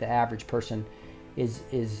 right? The average person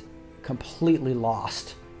is completely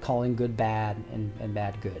lost, calling good bad and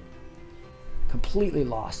bad good. Completely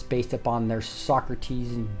lost based upon their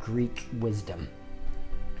Socrates and Greek wisdom.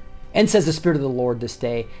 And says the Spirit of the Lord this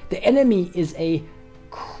day, the enemy is a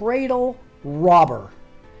cradle robber.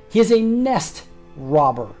 He is a nest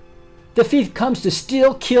robber. The thief comes to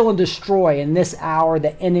steal, kill, and destroy. In this hour,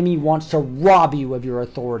 the enemy wants to rob you of your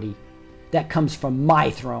authority. That comes from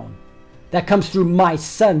my throne. That comes through my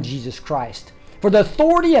Son, Jesus Christ. For the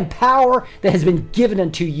authority and power that has been given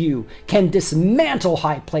unto you can dismantle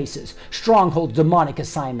high places, strongholds, demonic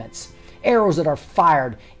assignments, arrows that are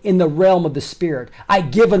fired in the realm of the Spirit. I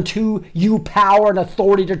give unto you power and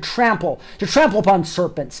authority to trample upon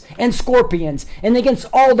serpents and scorpions and against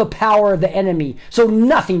all the power of the enemy, so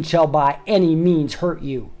nothing shall by any means hurt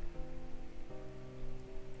you.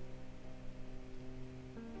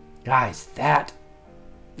 Guys, that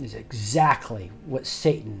is exactly what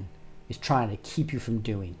Satan is trying to keep you from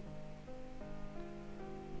doing.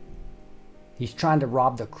 He's trying to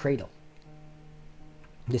rob the cradle.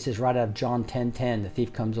 This is right out of John 10:10. The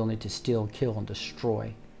thief comes only to steal, kill, and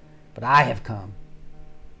destroy. But I have come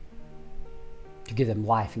to give them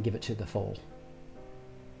life and give it to the full.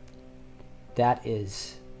 That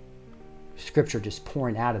is Scripture just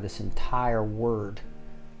pouring out of this entire word.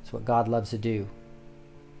 It's what God loves to do.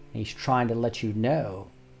 And He's trying to let you know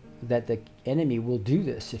that the enemy will do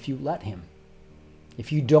this if you let him.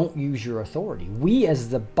 If you don't use your authority. We as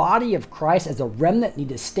the body of Christ, as a remnant, need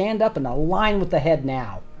to stand up and align with the head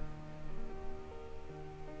now.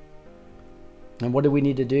 And what do we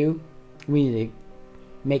need to do? We need to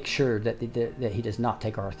make sure that he does not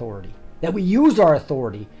take our authority. That we use our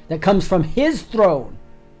authority that comes from his throne.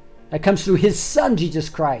 That comes through his Son, Jesus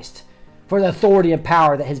Christ. For the authority and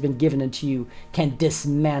power that has been given unto you can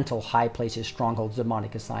dismantle high places, strongholds,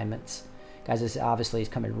 demonic assignments. Guys, this obviously is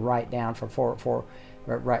coming right down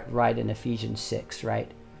right in Ephesians 6, right?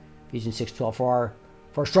 Ephesians 6:12. For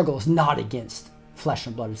our struggle is not against flesh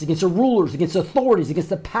and blood. It's against the rulers, against the authorities, against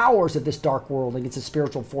the powers of this dark world, against the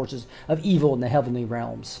spiritual forces of evil in the heavenly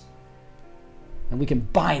realms. And we can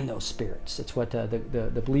bind those spirits. That's what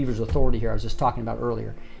the believer's authority here I was just talking about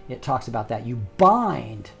earlier. It talks about that. You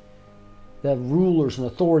bind the rulers and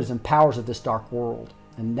authorities and powers of this dark world.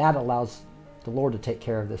 And that allows the Lord to take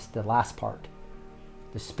care of this, the last part.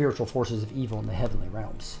 The spiritual forces of evil in the heavenly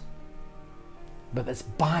realms. But let's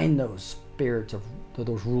bind those spirits of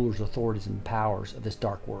those rulers, authorities, and powers of this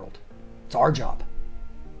dark world. It's our job.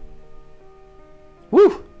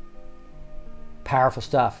 Woo! Powerful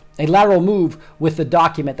stuff. A lateral move with the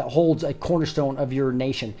document that holds a cornerstone of your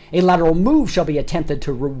nation. A lateral move shall be attempted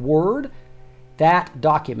to reward that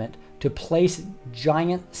document to place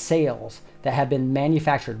giant sails that have been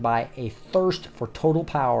manufactured by a thirst for total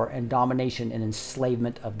power and domination and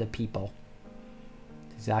enslavement of the people.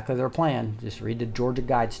 Exactly their plan. Just read the Georgia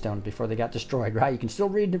Guidestones before they got destroyed, right? You can still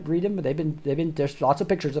read them, but there's lots of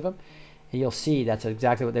pictures of them, and you'll see that's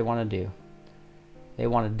exactly what they want to do. They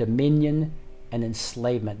want a dominion and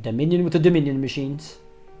enslavement. Dominion with the dominion machines.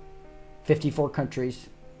 54 countries,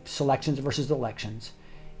 selections versus elections.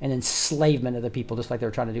 And enslavement of the people, just like they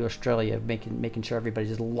were trying to do Australia, making sure everybody's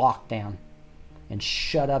just locked down and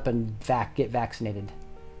shut up and get vaccinated.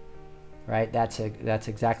 Right? That's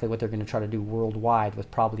exactly what they're going to try to do worldwide with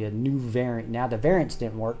probably a new variant. Now the variants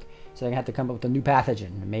didn't work. So they're going to have to come up with a new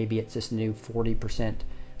pathogen. Maybe it's this new 40%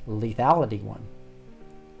 lethality one.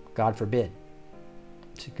 God forbid.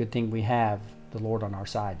 It's a good thing we have the Lord on our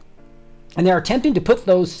side. And they're attempting to put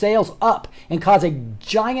those sails up and cause a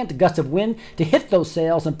giant gust of wind to hit those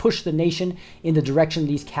sails and push the nation in the direction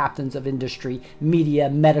these captains of industry, media,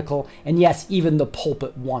 medical, and yes, even the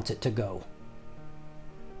pulpit wants it to go.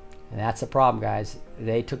 And that's the problem, guys.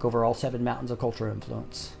 They took over all 7 mountains of cultural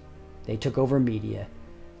influence. They took over media,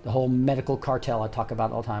 the whole medical cartel I talk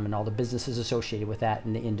about all the time, and all the businesses associated with that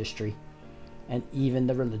in the industry, and even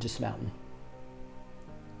the religious mountain.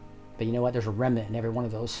 But you know what? There's a remnant in every one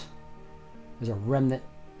of those. There's a remnant,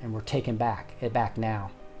 and we're taking it back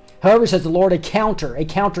now. However, says the Lord, a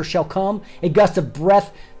counter shall come, a gust of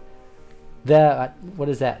breath. What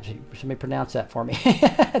is that? Somebody pronounce that for me.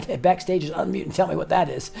 Backstage is unmute and tell me what that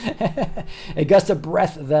is. A gust of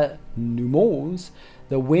breath, the pneumos,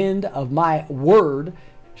 the wind of my word.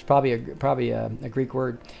 It's probably a Greek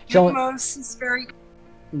word. Pneumos is very.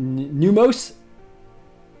 Pneumos.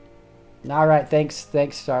 All right, thanks,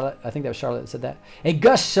 Charlotte. I think that was Charlotte that said that. A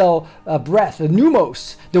gust shall breath, the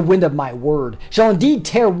pneumos, the wind of my word, shall indeed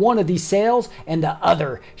tear one of these sails, and the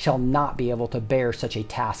other shall not be able to bear such a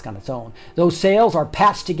task on its own. Those sails are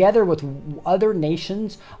patched together with other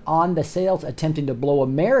nations on the sails, attempting to blow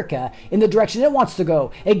America in the direction it wants to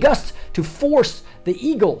go. A gust to force the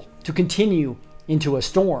eagle to continue into a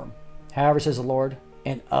storm. However, says the Lord,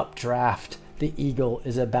 an updraft. The eagle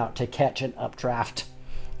is about to catch an updraft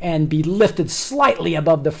and be lifted slightly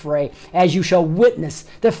above the fray, as you shall witness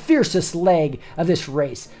the fiercest leg of this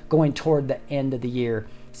race going toward the end of the year.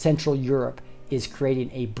 Central Europe is creating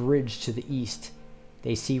a bridge to the east.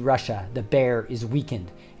 They see Russia, the bear, is weakened,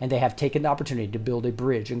 and they have taken the opportunity to build a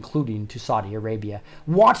bridge, including to Saudi Arabia.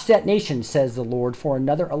 Watch that nation, says the Lord, for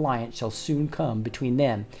another alliance shall soon come between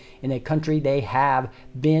them in a country they have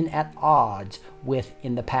been at odds with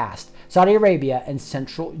in the past. Saudi Arabia and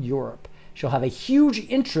Central Europe shall have a huge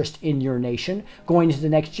interest in your nation going into the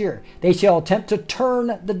next year. They shall attempt to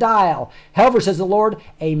turn the dial. However, says the Lord,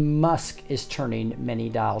 a Musk is turning many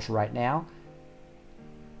dials right now.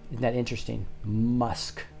 Isn't that interesting?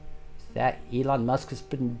 Musk. That Elon Musk has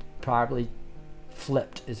been probably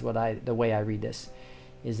flipped, is the way I read this,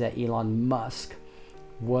 is that Elon Musk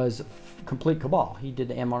was complete cabal. He did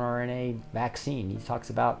the mRNA vaccine. He talks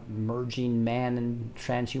about merging man and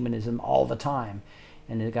transhumanism all the time.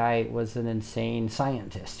 And the guy was an insane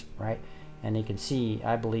scientist, right? And you can see,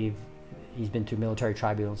 I believe, he's been through military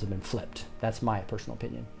tribunals and been flipped. That's my personal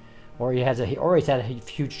opinion. Or he's had a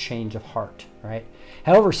huge change of heart, right?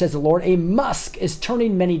 However, says the Lord, a Musk is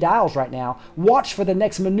turning many dials right now. Watch for the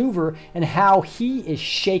next maneuver and how he is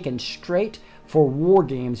shaken straight for war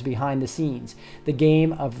games behind the scenes. The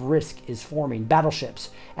game of risk is forming. Battleships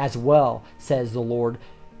as well, says the Lord,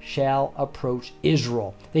 shall approach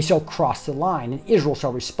Israel. They shall cross the line, and Israel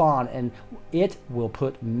shall respond, and it will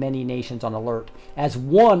put many nations on alert, as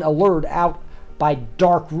one allured out by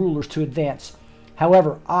dark rulers to advance.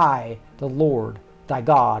 However, I, the Lord, thy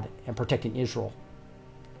God, am protecting Israel.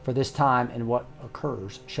 For this time and what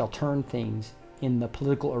occurs shall turn things in the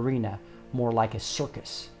political arena more like a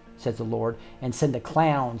circus, says the Lord, and send the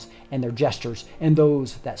clowns and their jesters, and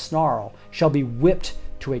those that snarl shall be whipped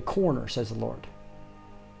to a corner, says the Lord.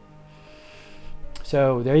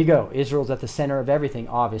 So there you go. Israel's at the center of everything,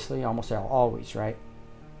 obviously, almost always, right?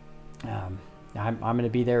 I'm going to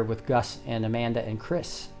be there with Gus and Amanda and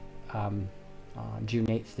Chris on June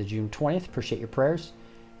 8th to June 20th. Appreciate your prayers.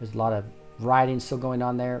 There's a lot of rioting still going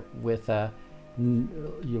on there with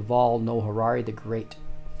Yuval Noah Harari, the great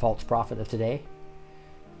false prophet of today,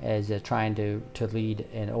 as trying to lead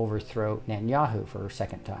and overthrow Netanyahu for a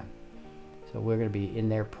second time. So we're going to be in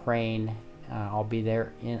there praying. I'll be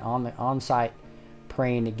there on site,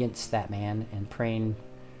 praying against that man and praying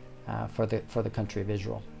for the country of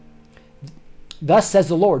Israel. Thus says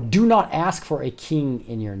the Lord, do not ask for a king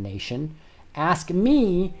in your nation. Ask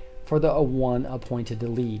me for the one appointed to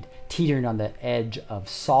lead, teetering on the edge of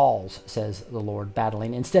Saul's, says the Lord,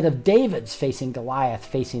 battling, instead of David's facing Goliath,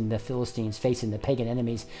 facing the Philistines, facing the pagan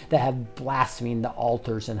enemies that have blasphemed the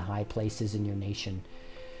altars and high places in your nation.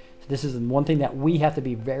 So this is one thing that we have to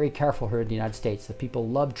be very careful here in the United States. The people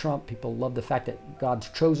love Trump. People love the fact that God's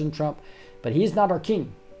chosen Trump, but he's not our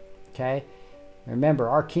king. Okay? Remember,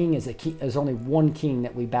 our king is there's only one king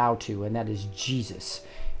that we bow to, and that is Jesus,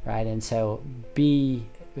 right? And so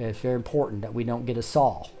it's very important that we don't get a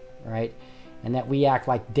Saul, right? And that we act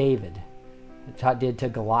like David did to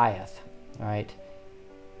Goliath, right?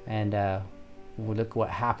 And look what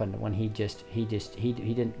happened when he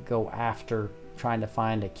didn't go after trying to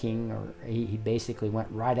find a king, or he basically went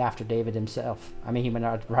right after David himself. I mean, he went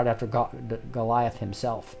right after Goliath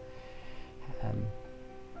himself.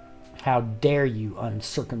 How dare you,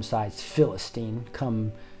 uncircumcised Philistine,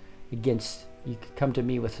 come to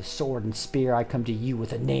me with a sword and spear. I come to you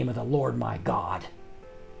with the name of the Lord my God.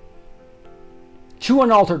 Two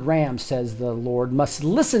unaltered rams, says the Lord, must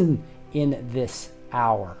listen in this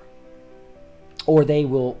hour, or they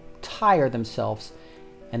will tire themselves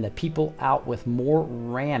and the people out with more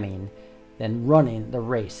ramming than running the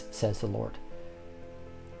race, says the Lord.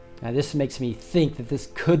 Now this makes me think that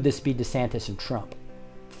this be DeSantis and Trump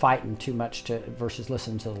fighting too much versus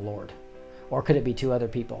listening to the Lord, or could it be two other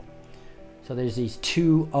people? So there's these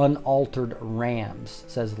two unaltered rams,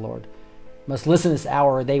 says the Lord, must listen this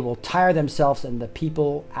hour, or they will tire themselves and the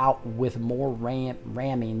people out with more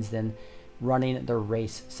rammings than running the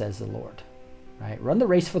race, says the Lord. Right? Run the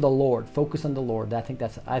race for the Lord. Focus on the Lord. I think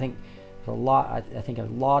a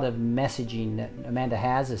lot of messaging that Amanda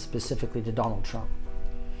has is specifically to Donald Trump,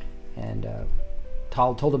 and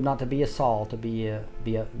told him not to be a Saul, to be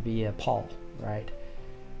a Paul. Right?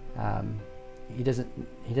 He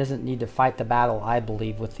doesn't need to fight the battle, I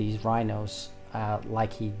believe, with these rhinos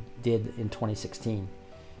like he did in 2016.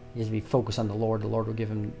 He needs to be focused on the Lord. The Lord will give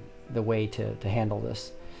him the way to handle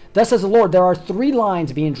this. Thus says the Lord, there are 3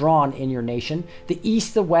 lines being drawn in your nation, the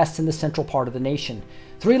east, the west, and the central part of the nation.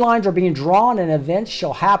 3 lines are being drawn, and events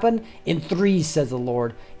shall happen in 3s, says the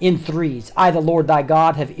Lord. In 3s. I, the Lord thy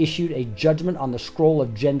God, have issued a judgment on the scroll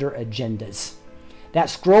of gender agendas. That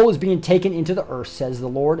scroll is being taken into the earth, says the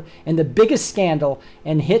Lord, and the biggest scandal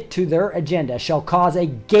and hit to their agenda shall cause a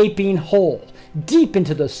gaping hole deep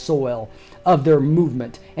into the soil of their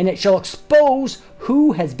movement, and it shall expose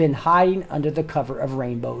who has been hiding under the cover of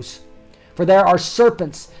rainbows. For there are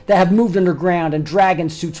serpents that have moved underground, and dragon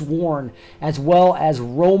suits worn, as well as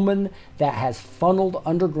Roman that has funneled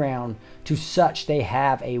underground. To such they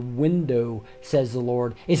have a window, says the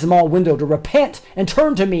Lord, a small window to repent and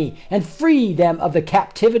turn to me and free them of the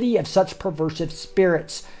captivity of such perversive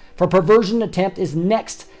spirits. For perversion attempt is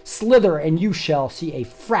next. Slither, and you shall see a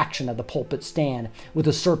fraction of the pulpit stand with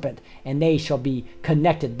a serpent, and they shall be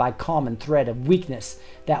connected by common thread of weakness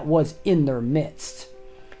that was in their midst.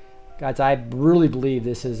 Guys, I really believe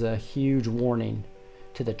this is a huge warning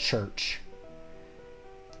to the church,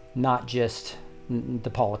 not just the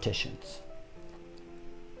politicians.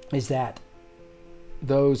 Is that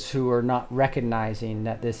those who are not recognizing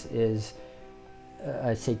that this is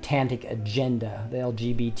a satanic agenda, the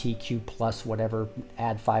LGBTQ plus whatever,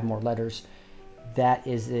 add 5 more letters, that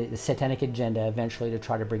is a satanic agenda eventually to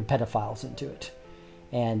try to bring pedophiles into it,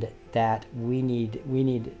 and that we need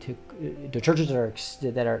to, the churches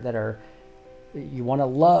that are you want to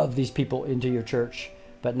love these people into your church,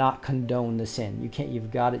 but not condone the sin.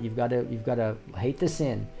 You've got to hate the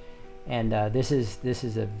sin, and this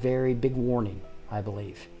is a very big warning, I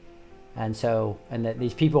believe. And that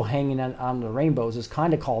these people hanging on the rainbows is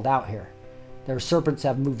kind of called out here. Their serpents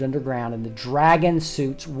have moved underground, and the dragon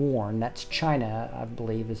suits worn, that's China, I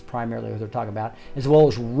believe, is primarily what they're talking about, as well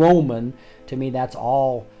as Roman. To me, that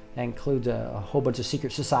includes a whole bunch of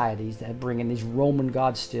secret societies that bring in these Roman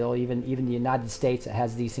gods still. Even the United States that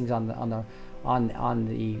has these things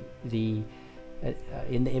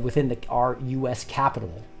within our U.S.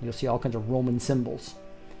 Capitol. You'll see all kinds of Roman symbols.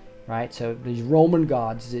 Right, so these Roman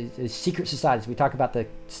gods, these secret societies. We talked about the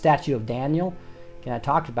statue of Daniel. And I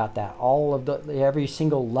talked about that. All of every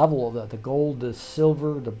single level of the gold, the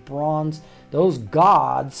silver, the bronze. Those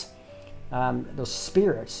gods, those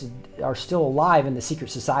spirits, are still alive in the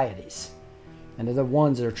secret societies, and they're the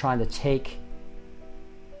ones that are trying to take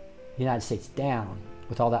the United States down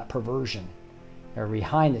with all that perversion. They're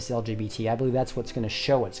behind this LGBT. I believe that's what's going to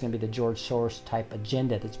show it. It's going to be the George Soros type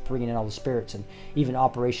agenda that's bringing in all the spirits, and even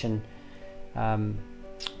Operation the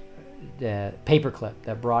Paperclip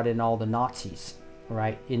that brought in all the Nazis,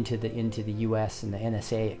 right, into the U.S. and the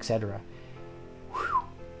NSA, etc.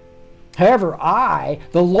 However, I,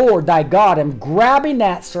 the Lord thy God, am grabbing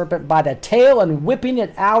that serpent by the tail and whipping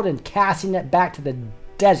it out and casting it back to the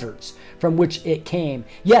deserts from which it came.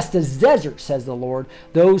 Yes, the desert, says the Lord,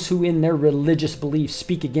 those who in their religious beliefs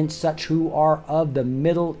speak against such who are of the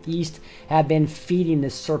Middle East have been feeding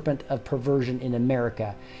this serpent of perversion in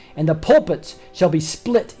America. And the pulpits shall be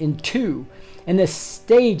split in 2, and the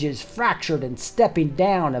stages fractured and stepping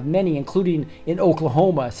down of many, including in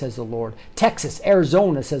Oklahoma, says the Lord, Texas,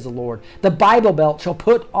 Arizona, says the Lord. The Bible Belt shall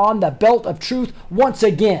put on the belt of truth once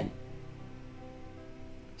again,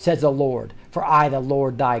 says the Lord. For I, the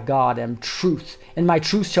Lord thy God, am truth, and my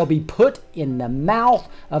truth shall be put in the mouth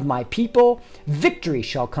of my people. Victory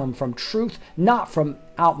shall come from truth, not from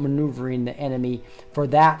outmaneuvering the enemy, for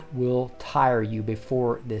that will tire you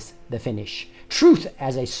before the finish. Truth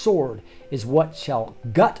as a sword is what shall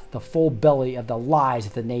gut the full belly of the lies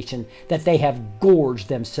of the nation that they have gorged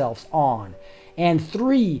themselves on. And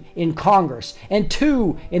 3 in Congress and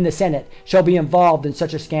 2 in the Senate shall be involved in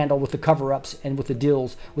such a scandal with the cover-ups and with the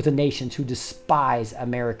deals with the nations who despise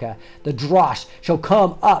America. The dross shall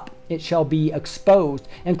come up, it shall be exposed,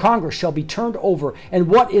 and Congress shall be turned over, and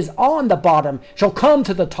what is on the bottom shall come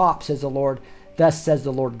to the top, says the Lord. Thus says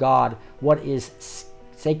the Lord God, what is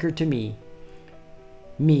sacred to me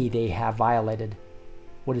they have violated.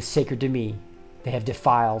 What is sacred to me they have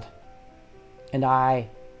defiled. And I,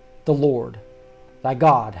 the Lord, thy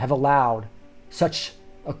God, have allowed such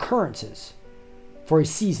occurrences for a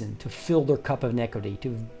season to fill their cup of iniquity,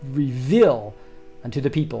 to reveal unto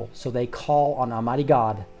the people, so they call on Almighty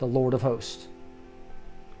God, the Lord of hosts.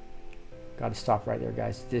 Got to stop right there,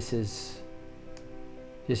 guys. This is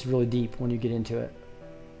really deep when you get into it.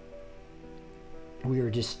 We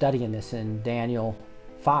were just studying this in Daniel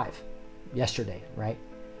 5 yesterday, right?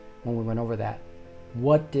 When we went over that.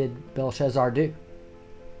 What did Belshazzar do?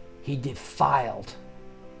 He defiled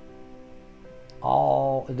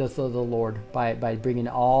all the Lord by bringing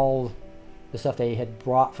all the stuff they had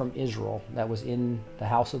brought from Israel that was in the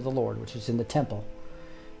house of the Lord, which was in the temple.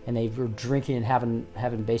 And they were drinking and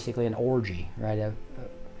having basically an orgy, right?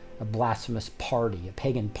 A blasphemous party, a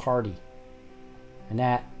pagan party. And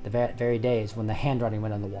that, the very days when the handwriting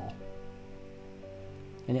went on the wall.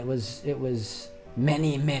 And it was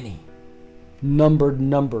many,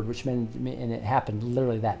 numbered, which meant, and it happened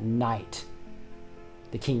literally that night.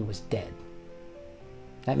 The king was dead.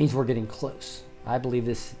 That means we're getting close. I believe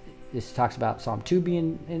this talks about Psalm 2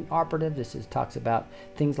 being inoperative. Talks about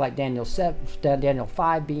things like Daniel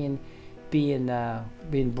 5 being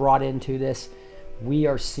brought into this. We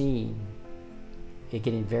are seeing it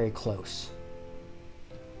getting very close.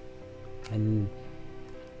 And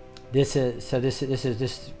this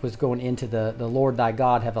was going into the Lord thy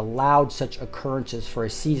God have allowed such occurrences for a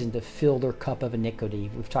season to fill their cup of iniquity.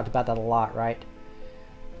 We've talked about that a lot, right?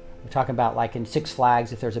 We're talking about like in Six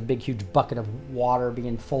Flags, if there's a big huge bucket of water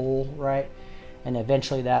being full, right? And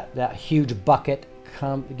eventually that huge bucket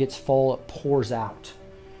gets full, it pours out.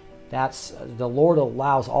 That's the Lord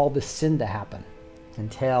allows all this sin to happen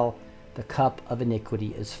until the cup of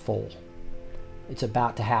iniquity is full. It's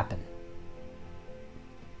about to happen.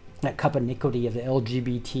 That cup of iniquity of the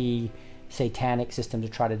LGBT satanic system to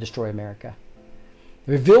try to destroy America.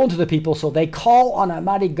 Revealed to the people, so they call on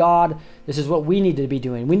Almighty God. This is what we need to be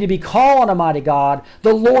doing. We need to be calling on Almighty God,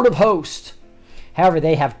 the Lord of hosts. However,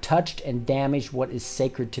 they have touched and damaged what is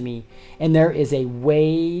sacred to me. And there is a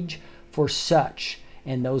wage for such,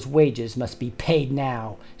 and those wages must be paid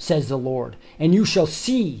now, says the Lord. And you shall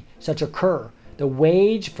see such occur, the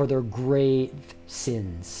wage for their grave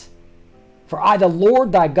sins. For I, the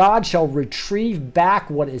Lord thy God, shall retrieve back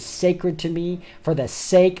what is sacred to me for the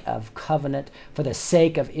sake of covenant, for the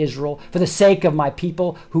sake of Israel, for the sake of my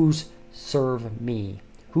people who serve me.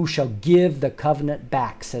 Who shall give the covenant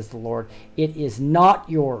back, says the Lord. It is not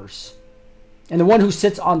yours. And the one who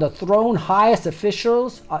sits on the throne, highest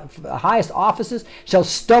officials, highest offices, shall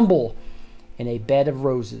stumble in a bed of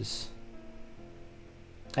roses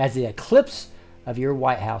as the eclipse of your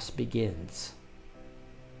White House begins.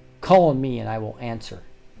 Call on me, and I will answer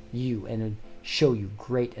you and show you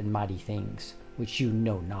great and mighty things which you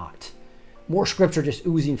know not. More scripture just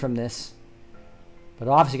oozing from this. But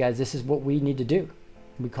obviously, guys, this is what we need to do.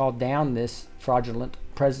 We call down this fraudulent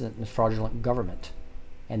president, this fraudulent government,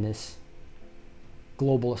 and this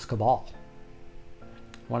globalist cabal. I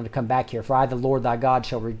wanted to come back here. For I, the Lord thy God,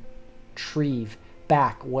 shall retrieve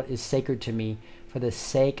back what is sacred to me for the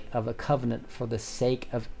sake of a covenant, for the sake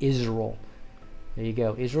of Israel. There you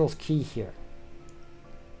go. Israel's key here.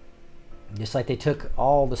 Just like they took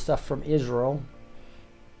all the stuff from Israel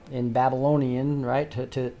in Babylonian, right,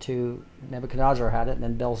 to Nebuchadnezzar had it, and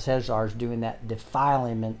then Belshazzar's doing that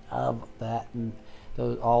defilement of that, and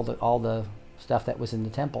all the stuff that was in the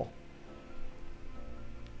temple.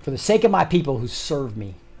 For the sake of my people who serve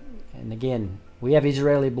me. And again, we have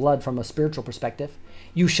Israeli blood from a spiritual perspective.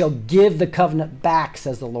 You shall give the covenant back,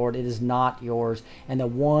 says the Lord. It is not yours. And the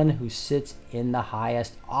one who sits in the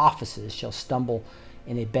highest offices shall stumble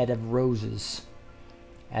in a bed of roses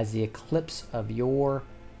as the eclipse of your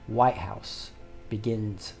White House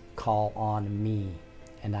begins. Call on me,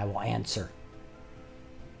 and I will answer.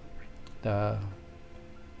 The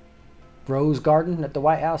rose garden at the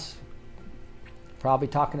White House, probably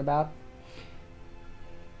talking about.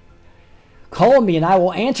 Call on me, and I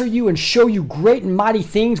will answer you and show you great and mighty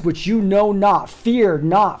things which you know not. Fear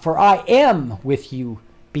not, for I am with you.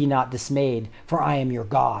 Be not dismayed, for I am your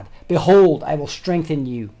God. Behold, I will strengthen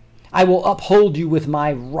you. I will uphold you with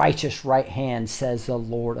my righteous right hand, says the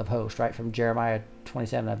Lord of hosts. Right from Jeremiah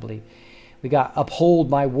 27, I believe. We got uphold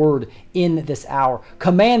my word in this hour.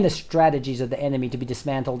 Command the strategies of the enemy to be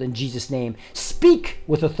dismantled in Jesus' name. Speak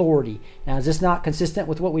with authority. Now, is this not consistent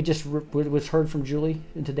with what we just heard from Julie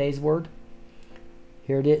in today's word?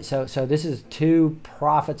 Here it is. So this is two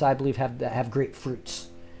prophets I believe have great fruits.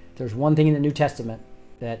 There's one thing in the New Testament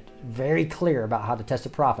that's very clear about how to test a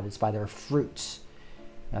prophet. It's by their fruits.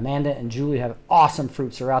 Amanda and Julie have awesome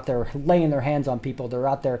fruits. They're out there laying their hands on people. They're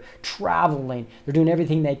out there traveling. They're doing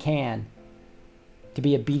everything they can to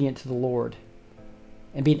be obedient to the Lord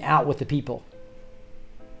and being out with the people.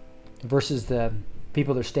 Versus the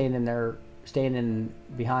people that are staying in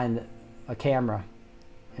behind a camera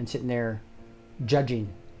and sitting there judging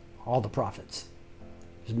all the prophets.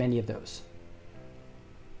 There's many of those.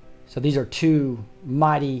 So these are two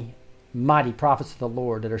mighty prophets of the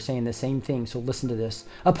Lord that are saying the same thing. So listen to this.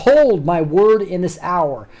 Uphold my word in this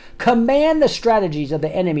hour. Command the strategies of the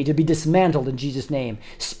enemy to be dismantled in Jesus' name.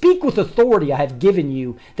 Speak with authority I have given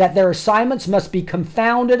you, that their assignments must be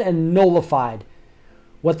confounded and nullified.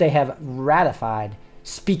 What they have ratified,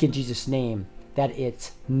 speak in Jesus' name, that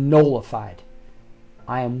it's nullified.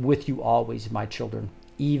 I am with you always, my children,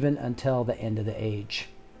 even until the end of the age.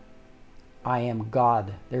 I am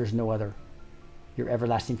God. There is no other. Your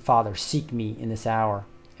everlasting Father, seek me in this hour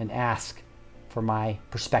and ask for my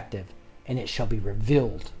perspective, and it shall be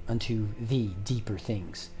revealed unto thee deeper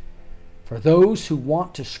things. For those who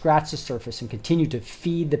want to scratch the surface and continue to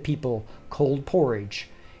feed the people cold porridge,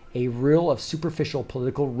 a reel of superficial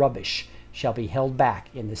political rubbish shall be held back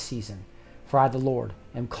in this season. For I, the Lord,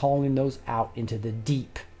 am calling those out into the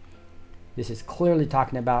deep. This is clearly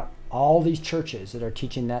talking about all these churches that are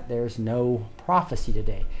teaching that there's no prophecy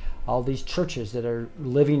today. All these churches that are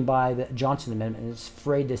living by the Johnson Amendment and is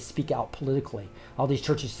afraid to speak out politically. All these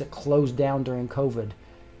churches that closed down during COVID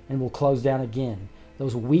and will close down again.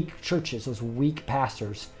 Those weak churches, those weak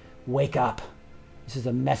pastors, wake up. This is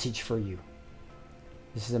a message for you.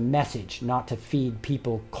 This is a message not to feed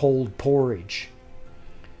people cold porridge.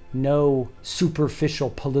 No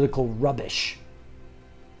superficial political rubbish.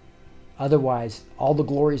 Otherwise, all the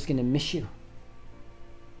glory is going to miss you.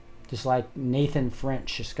 Just like Nathan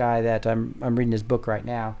French, this guy that I'm reading his book right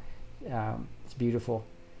now. It's beautiful.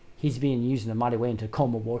 He's being used in a mighty way in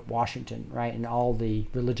Tacoma, Washington, right? And all the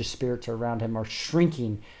religious spirits around him are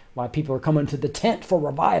shrinking while people are coming to the tent for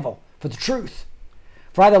revival, for the truth.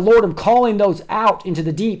 For I, the Lord, am calling those out into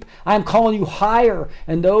the deep. I am calling you higher,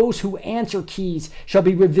 and those who answer keys shall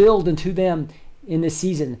be revealed unto them in this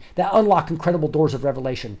season that unlock incredible doors of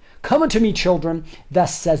revelation. Come unto me, children,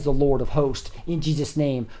 thus says the Lord of hosts, in Jesus'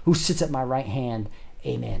 name, who sits at my right hand.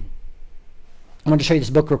 Amen. I'm going to show you this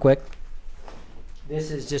book real quick.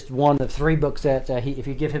 This is just one of 3 books that if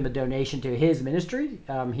you give him a donation to his ministry,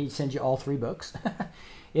 he sends you all 3 books.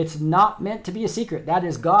 It's not meant to be a secret. That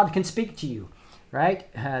is, God can speak to you,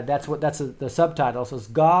 right? That's the subtitle. It says,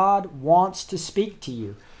 God wants to speak to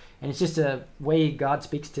you. And it's just a way God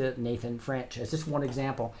speaks to Nathan French. It's just one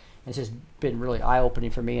example. It's just been really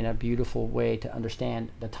eye-opening for me in a beautiful way to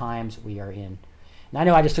understand the times we are in. And I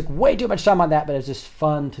know I just took way too much time on that, but it's just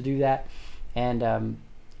fun to do that. And I'm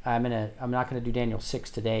not gonna do Daniel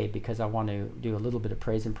 6 today because I want to do a little bit of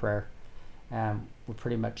praise and prayer. We're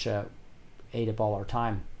pretty much ate up all our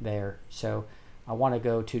time there, so I want to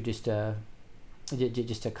go to just a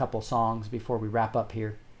couple songs before we wrap up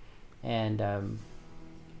here, and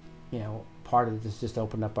part of this is just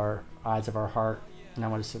open up our eyes of our heart, and I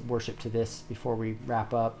want to worship to this before we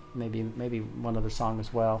wrap up. Maybe one other song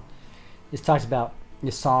as well. This talks about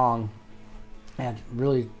this song and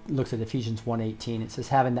really looks at Ephesians 1:18. It says,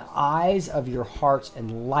 having the eyes of your hearts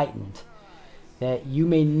enlightened, that you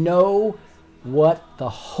may know what the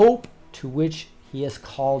hope to which he has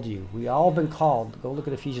called you. We all have been called. Go look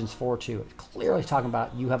at Ephesians 4:2. It's clearly talking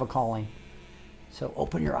about you have a calling. So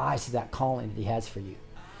open your eyes to that calling that he has for you.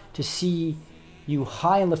 To see you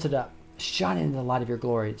high and lifted up, shining in the light of your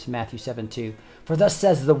glory. It's Matthew 7:2. For thus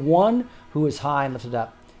says the one who is high and lifted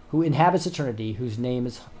up, who inhabits eternity, whose name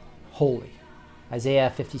is holy.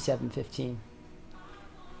 Isaiah 57:15.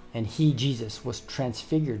 And he, Jesus, was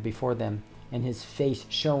transfigured before them, and his face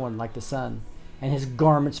shone like the sun, and his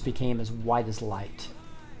garments became as white as light.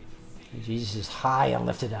 And Jesus is high and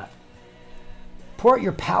lifted up. Pour out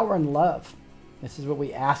your power and love. This is what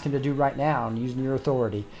we ask him to do right now and using your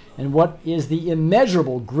authority. And what is the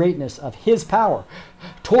immeasurable greatness of his power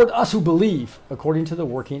toward us who believe, according to the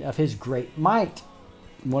working of his great might.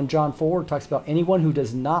 1 John 4 talks about anyone who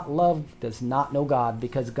does not love does not know God,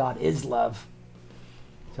 because God is love.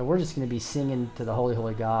 So we're just going to be singing to the holy,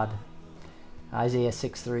 holy God. Isaiah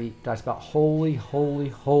 6:3 talks about holy, holy,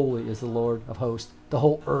 holy is the Lord of hosts. The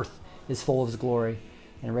whole earth is full of his glory.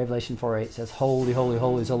 And Revelation 4:8 says, holy, holy,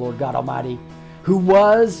 holy is the Lord God Almighty, who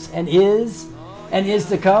was and is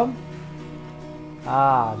to come.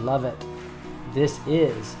 Ah, love it. This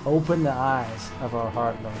is open the eyes of our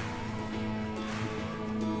heart, Lord.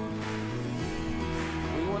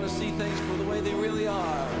 We want to see things for the way they really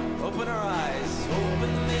are. Open our eyes.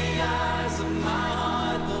 Open the eyes of my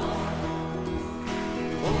heart, Lord.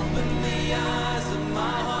 Open the eyes of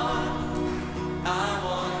my heart. I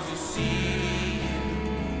want to see you.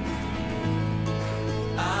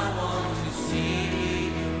 I want to see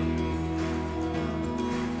you.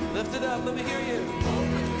 Lift it up, let me hear you.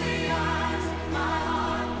 Open the eyes of my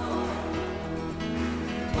heart, Lord.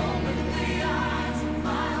 Open the eyes of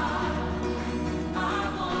my heart. I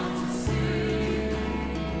want to see you.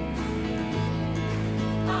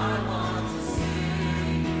 I want to see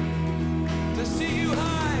you. To see you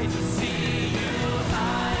high. To see you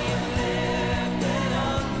high and lifted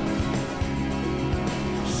up.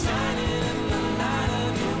 Shining in the light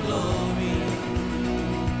of your glory.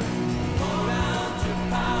 Pour out your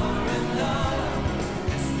power and love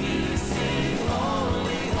as we sing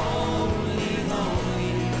holy, holy, holy.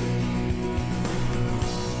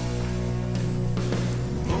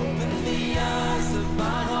 Open the eyes of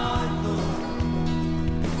my heart, Lord.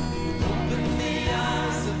 Open the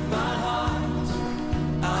eyes of my heart.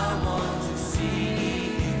 I want to see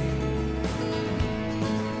you.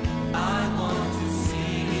 I want to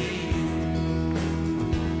see you.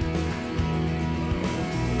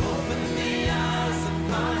 Open the eyes of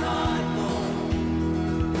my heart, Lord.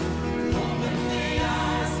 Open the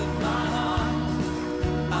eyes of my heart.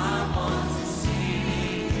 I want to see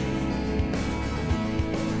you.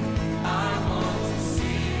 I want to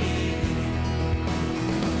see you.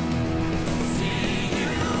 See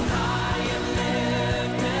you high and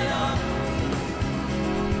lifted up,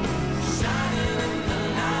 shining in the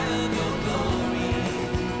light of your glory.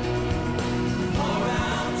 Pour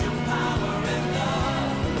out your power and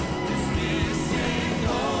love as we sing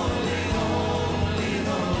holy, holy,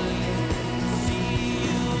 holy. See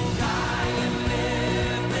you high and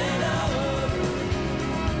lifted up,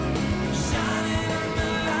 shining in the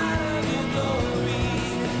light of your glory.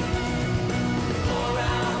 Pour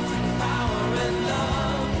out your power and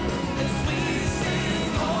love as we sing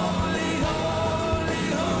holy, holy,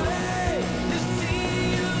 holy. To see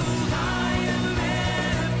you high and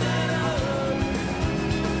lifted up,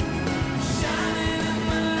 shining in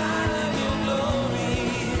the light of your glory.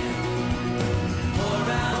 Pour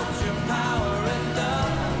out your power and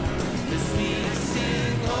love as we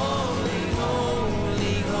sing holy,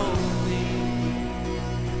 holy, holy.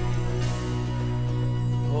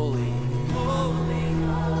 Holy, holy,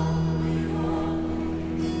 holy.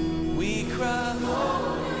 We cry,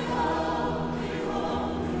 holy, holy,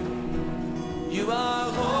 holy. You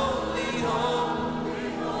are holy, holy,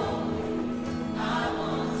 holy. I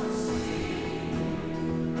want to see you.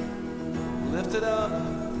 Lift it up.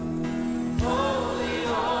 Holy,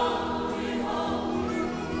 holy, holy.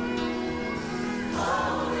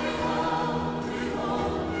 Holy, holy,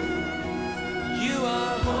 holy. You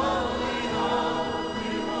are holy,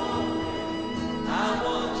 holy, holy. I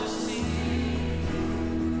want to see you.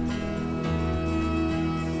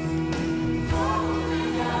 Open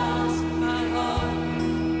the eyes of my heart.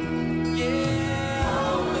 Yeah,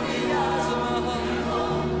 open the eyes of my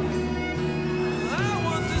heart. I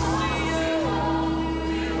want to see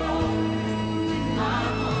you.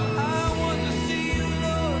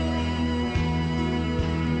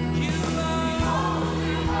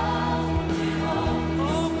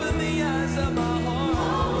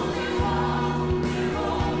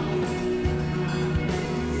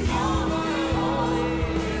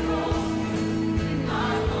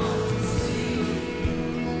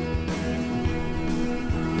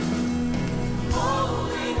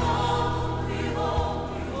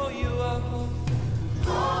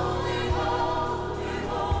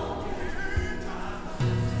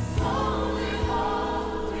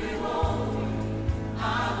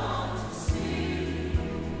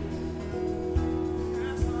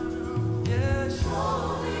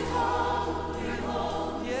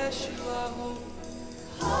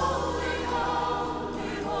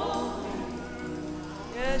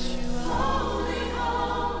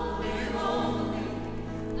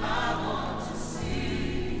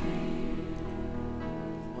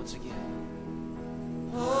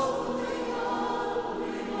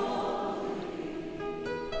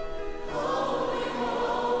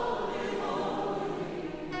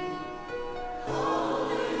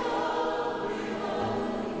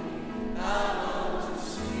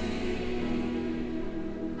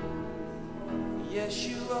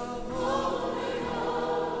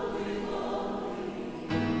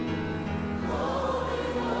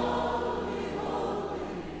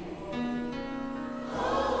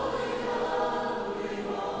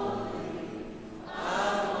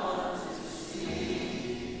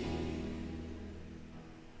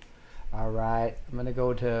 right. I'm going to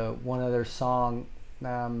go to one other song,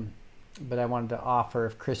 but I wanted to offer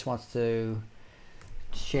if Chris wants to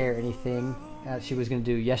share anything she was going to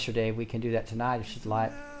do yesterday, we can do that tonight if she'd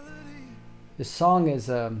like. This song is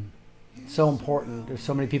so important. There's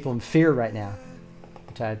so many people in fear right now,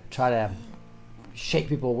 which I try to shake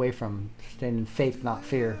people away from, staying in faith, not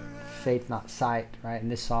fear, faith, not sight, right?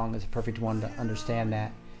 And this song is a perfect one to understand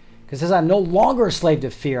that. Because it says, I'm no longer a slave to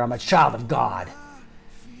fear, I'm a child of God.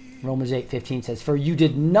 Romans 8:15 says, for you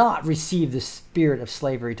did not receive the spirit of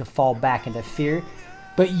slavery to fall back into fear,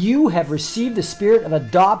 but you have received the spirit of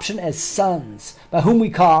adoption as sons, by whom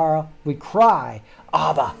we cry,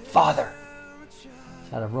 Abba, Father.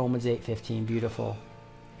 It's out of Romans 8:15, beautiful.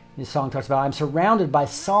 This song talks about, I'm surrounded by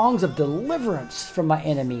songs of deliverance from my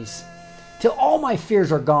enemies, till all my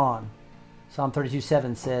fears are gone. Psalm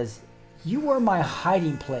 32:7 says, you are my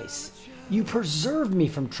hiding place. You preserve me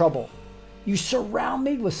from trouble. You surround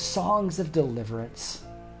me with songs of deliverance.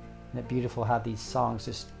 Isn't it beautiful how these songs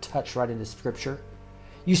just touch right into Scripture?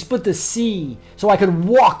 You split the sea so I could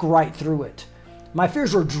walk right through it. My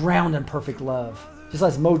fears were drowned in perfect love. Just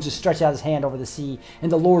as Moses stretched out his hand over the sea,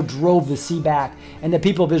 and the Lord drove the sea back, and the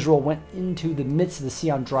people of Israel went into the midst of the sea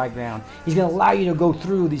on dry ground. He's going to allow you to go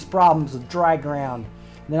through these problems with dry ground.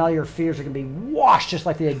 And then all your fears are going to be washed just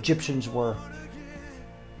like the Egyptians were.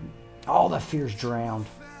 All the fears drowned.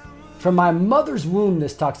 From my mother's womb,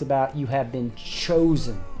 this talks about you have been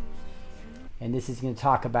chosen. And this is going to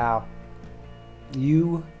talk about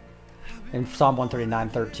you in Psalm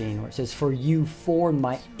 139:13, where it says, for you formed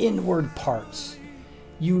my inward parts.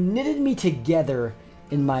 You knitted me together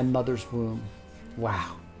in my mother's womb.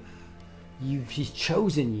 Wow. He's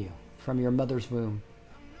chosen you from your mother's womb.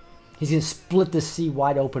 He's going to split the sea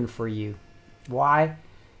wide open for you. Why?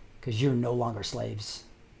 Because you're no longer slaves.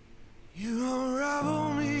 You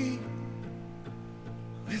unravel me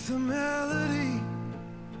with a melody.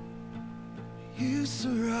 You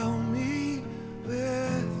surround me with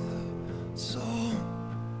a song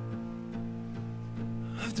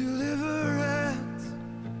of deliverance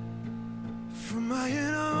from my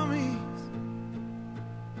enemies,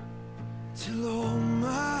 till all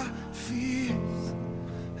my fears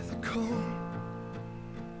are gone.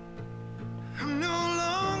 I'm no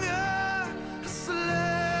longer a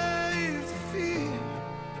slave to fear.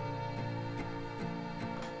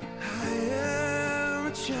 I am a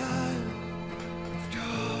child of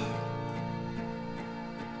God.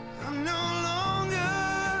 I'm no longer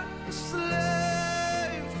a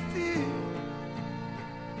slave to fear.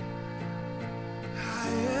 I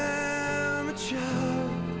am a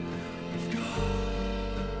child of God.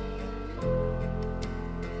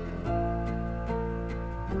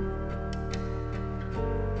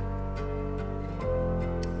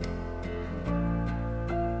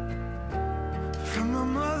 From my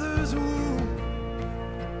mother's womb,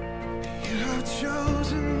 you have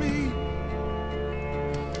chosen me.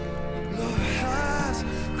 Love has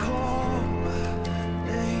called my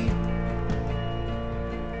name.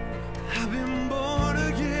 I've been born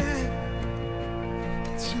again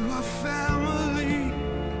to a family.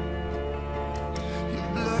 Your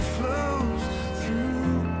blood flows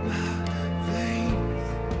through my veins.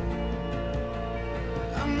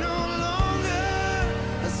 I'm no longer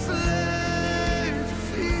a slave to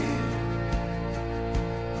fear.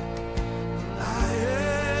 I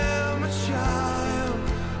am a child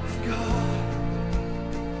of God.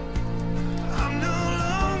 I'm no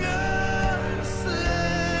longer a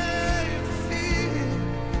slave to fear.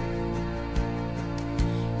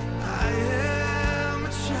 I am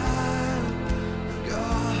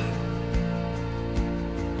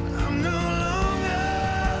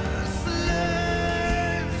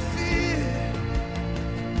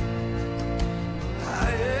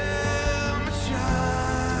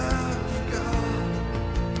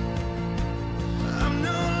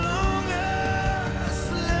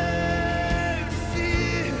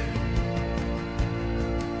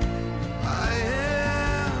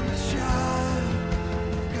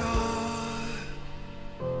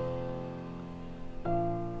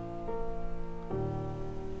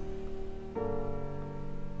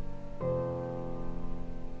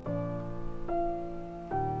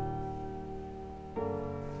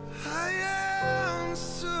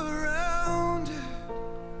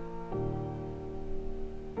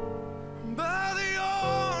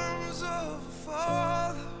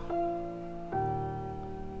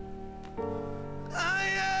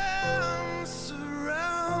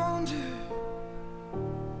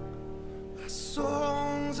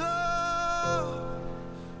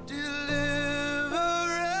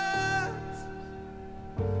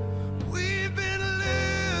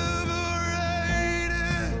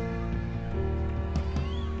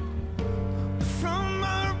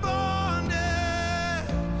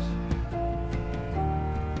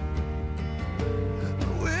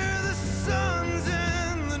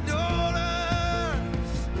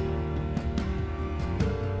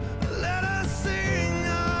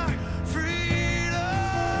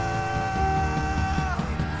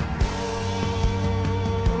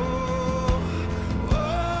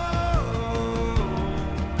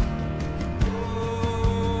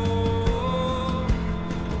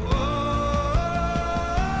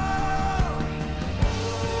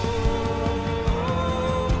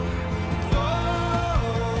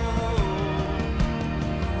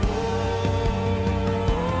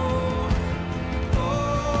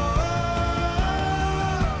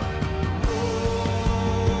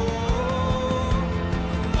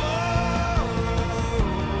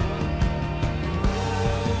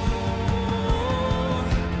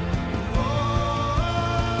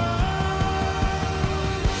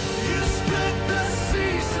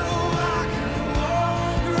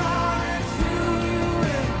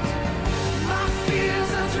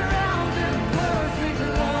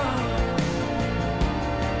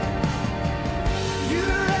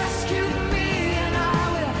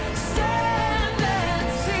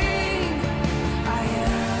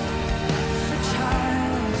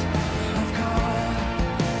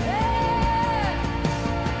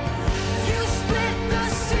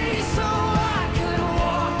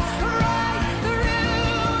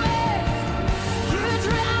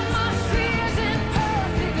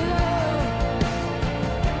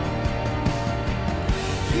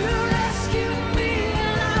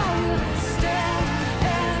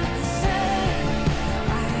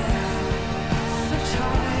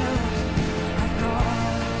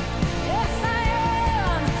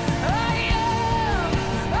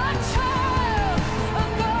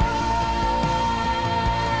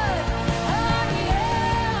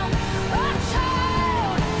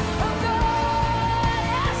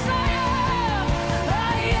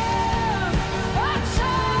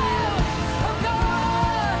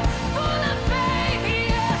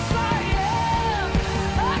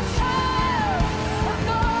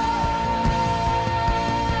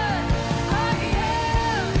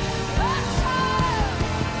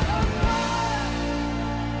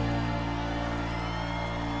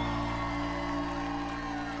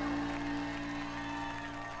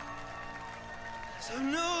I'm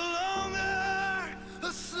no longer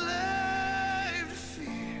a slave to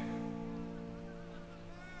fear.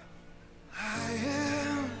 I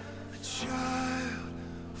am a child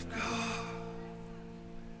of God.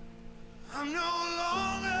 I'm no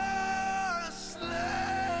longer a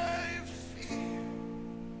slave to fear.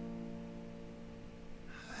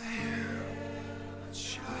 I am a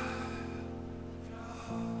child of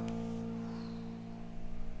God.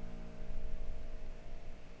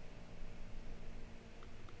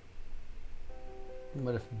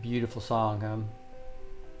 What a beautiful song.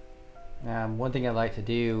 One thing I like to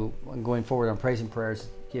do going forward on Praise and Prayers,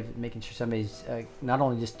 making sure somebody's not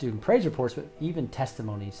only just doing praise reports, but even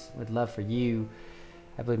testimonies. Would love for you.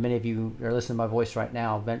 I believe many of you are listening to my voice right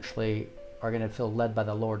now. Eventually, are going to feel led by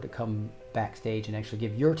the Lord to come backstage and actually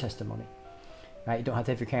give your testimony. Right? You don't have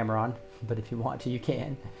to have your camera on, but if you want to, you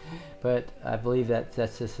can. But I believe that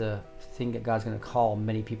that's just a thing that God's going to call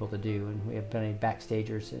many people to do, and we have many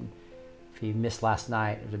backstagers. And if you missed last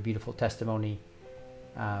night, there's a beautiful testimony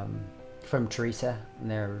from Teresa, and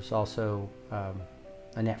there's also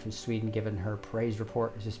Annette from Sweden giving her praise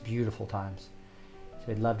report. It's just beautiful times.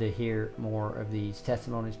 So I'd love to hear more of these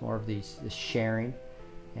testimonies, more of this sharing.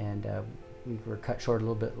 And we were cut short a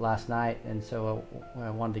little bit last night, and so I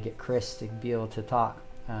wanted to get Chris to be able to talk.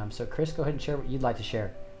 So Chris, go ahead and share what you'd like to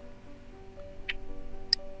share.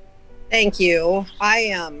 Thank you.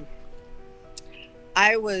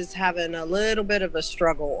 I was having a little bit of a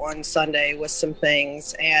struggle on Sunday with some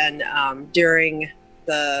things, and during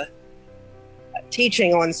the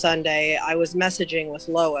teaching on Sunday, I was messaging with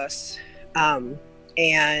Lois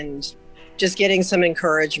and just getting some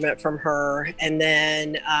encouragement from her, and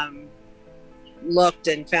then looked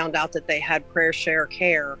and found out that they had prayer share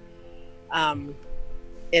care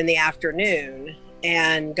in the afternoon,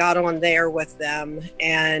 and got on there with them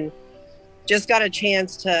and just got a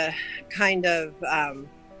chance to kind of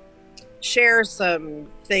share some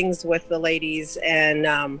things with the ladies,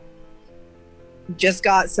 and just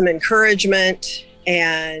got some encouragement.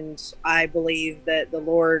 And I believe that the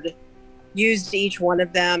Lord used each one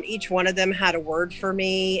of them. Each one of them had a word for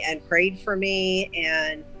me and prayed for me,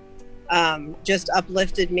 and just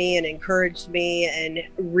uplifted me and encouraged me, and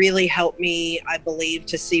really helped me, I believe,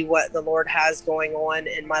 to see what the Lord has going on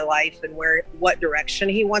in my life and what direction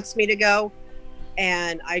he wants me to go.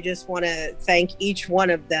 And I just want to thank each one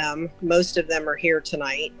of them. Most of them are here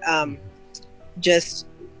tonight.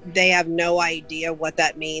 They have no idea what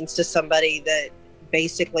that means to somebody that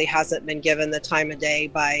basically hasn't been given the time of day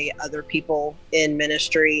by other people in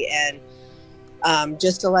ministry. And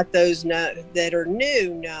just to let those know that are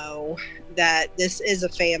new know that this is a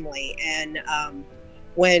family. And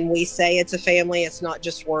when we say it's a family, it's not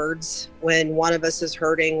just words. When one of us is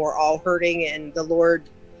hurting, we're all hurting, and the Lord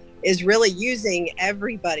is really using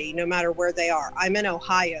everybody, no matter where they are. I'm in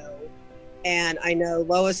Ohio, and I know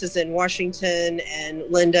Lois is in Washington, and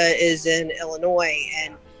Linda is in Illinois,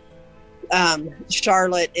 and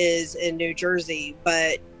Charlotte is in New Jersey,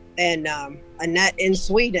 and Annette in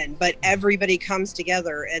Sweden. But everybody comes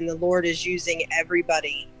together, and the Lord is using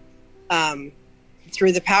everybody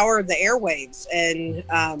through the power of the airwaves. And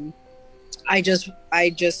I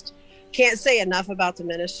just can't say enough about the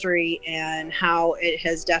ministry and how it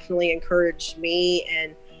has definitely encouraged me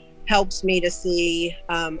and helps me to see.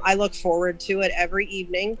 I look forward to it every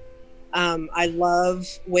evening. I love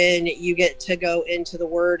when you get to go into the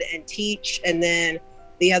Word and teach, and then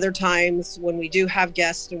the other times when we do have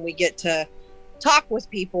guests and we get to talk with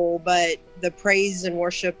people, but the praise and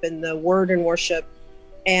worship and the Word and worship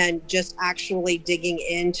and just actually digging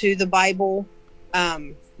into the Bible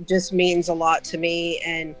just means a lot to me.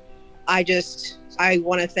 And I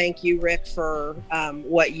want to thank you, Rick, for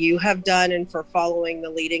what you have done and for following the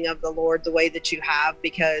leading of the Lord the way that you have,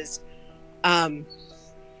 because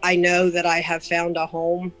I know that I have found a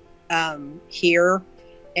home here,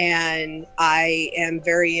 and I am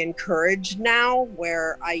very encouraged now,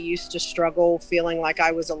 where I used to struggle feeling like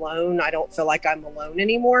I was alone. I don't feel like I'm alone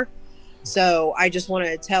anymore. So I just want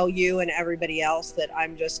to tell you and everybody else that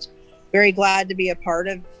I'm just very glad to be a part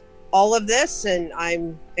of all of this, and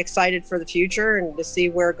I'm excited for the future and to see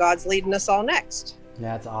where God's leading us all next.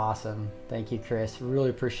 That's awesome. Thank you, Chris. Really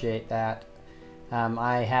appreciate that.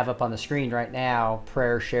 I have up on the screen right now,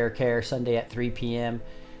 Prayer Share Care, Sunday at 3 p.m.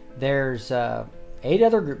 There's 8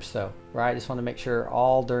 other groups though, right? I just want to make sure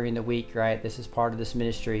all during the week, right? This is part of this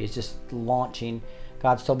ministry. It's just launching.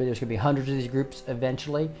 God's told me there's going to be hundreds of these groups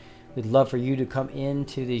eventually. We'd love for you to come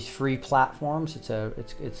into these free platforms.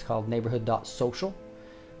 It's called neighborhood.social.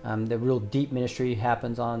 The real deep ministry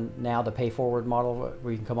happens on now the pay forward model,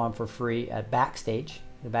 where you can come on for free at Backstage,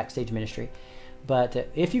 the Backstage ministry. But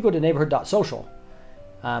if you go to neighborhood.social,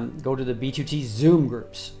 go to the B2T Zoom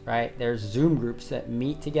groups, right? There's Zoom groups that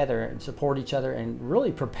meet together and support each other and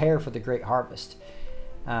really prepare for the great harvest.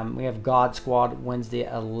 We have God Squad Wednesday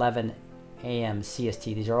at 11 a.m.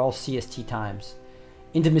 CST. These are all CST times.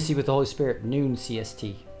 Intimacy with the Holy Spirit, noon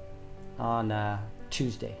CST on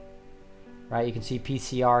Tuesday, right? You can see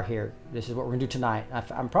PCR here. This is what we're going to do tonight.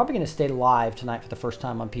 I'm probably going to stay live tonight for the first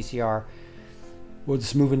time on PCR. We'll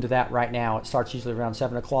just move into that right now. It starts usually around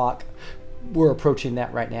 7 o'clock. We're approaching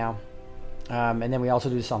that right now. And then we also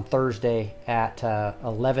do this on Thursday at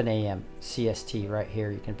 11 a.m. CST right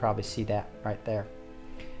here. You can probably see that right there.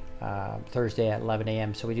 Thursday at 11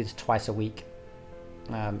 a.m. So we do this twice a week.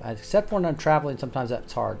 Except when I'm traveling, sometimes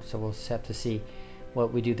that's hard. So we'll have to see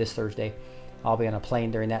what we do this Thursday. I'll be on a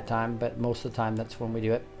plane during that time, but most of the time that's when we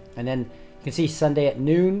do it. And then you can see Sunday at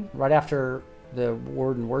noon, right after the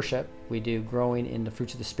word and worship, we do growing in the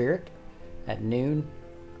fruits of the Spirit at noon.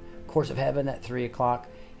 Course of Heaven at 3 o'clock.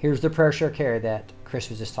 Here's the prayer, share, care that Chris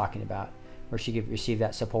was just talking about, where she could receive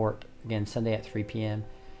that support. Again, Sunday at 3 p.m.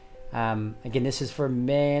 Again, this is for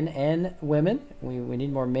men and women. We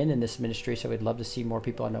need more men in this ministry, so we'd love to see more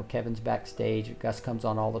people. I know Kevin's backstage. Gus comes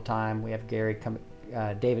on all the time. We have Gary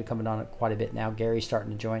David coming on quite a bit now. Gary's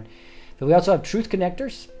starting to join. But we also have Truth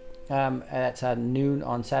Connectors. That's noon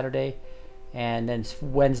on Saturday. And then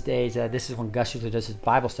Wednesdays, this is when Gus usually does his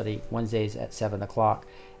Bible study, Wednesdays at 7 o'clock.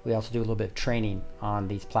 We also do a little bit of training on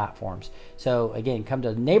these platforms. So again, come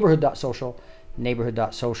to neighborhood.social.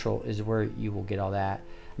 Neighborhood.social is where you will get all that.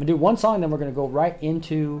 I'm going to do one song, then we're going to go right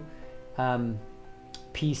into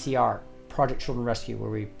PCR, Project Children Rescue, where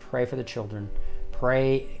we pray for the children,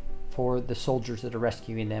 pray for the soldiers that are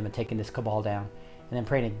rescuing them and taking this cabal down, and then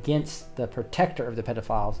praying against the protector of the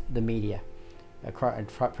pedophiles, the media, and pray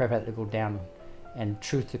for that to go down and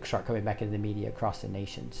truth to start coming back into the media across the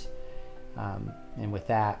nations. And with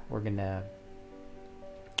that, we're going to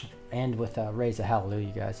end with Raise a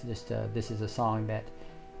Hallelujah, guys. Just this is a song that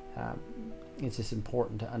it's just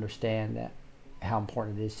important to understand that how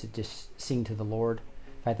important it is to just sing to the Lord.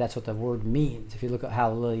 In fact, that's what the word means. If you look at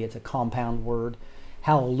hallelujah, it's a compound word.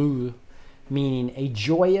 Hallelujah, meaning a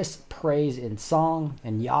joyous praise in song,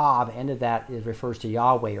 and Yah, the end of that, it refers to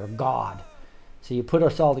Yahweh or God. So you put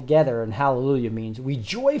us all together, and hallelujah means we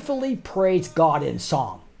joyfully praise God in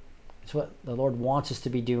song. That's what the Lord wants us to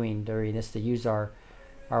be doing during this, to use our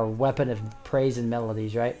weapon of praise and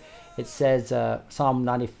melodies, right? It says, Psalm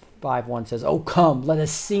 95:1 says, "Oh, come, let us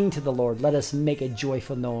sing to the Lord. Let us make a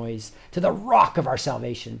joyful noise to the rock of our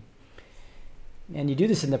salvation." And you do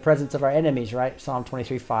this in the presence of our enemies, right? Psalm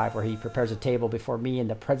 23:5, where he prepares a table before me in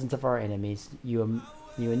the presence of our enemies. You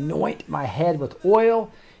anoint my head with oil,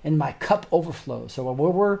 and my cup overflows. So when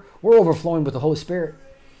we're overflowing with the Holy Spirit,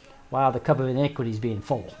 wow, the cup of iniquity is being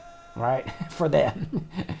full, right? For them.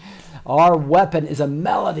 Our weapon is a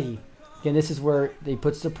melody. Again, this is where he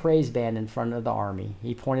puts the praise band in front of the army.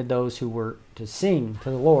 He appointed those who were to sing to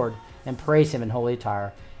the Lord and praise him in holy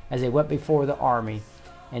attire as they went before the army.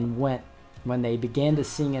 And when they began to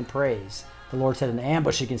sing and praise, the Lord set an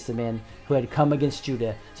ambush against the men who had come against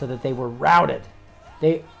Judah, so that they were routed.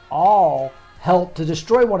 They all helped to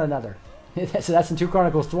destroy one another. So that's in 2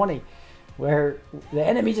 Chronicles 20, where the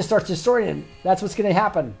enemy just starts destroying him. That's what's going to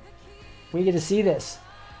happen. We get to see this.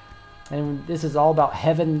 And this is all about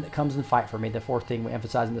heaven that comes and fight for me. The fourth thing we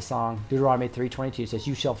emphasize in the song, Deuteronomy 3:22 says,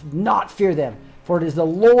 "You shall not fear them, for it is the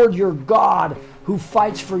Lord your God who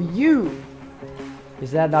fights for you."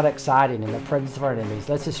 Is that not exciting in the presence of our enemies?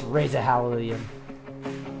 Let's just raise a hallelujah.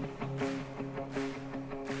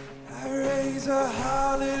 I raise a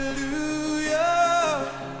hallelujah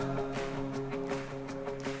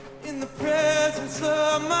in the presence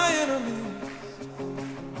of my enemies.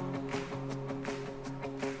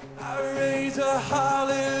 I raise a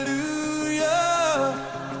hallelujah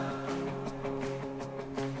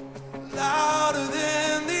louder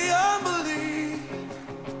than the unbelief.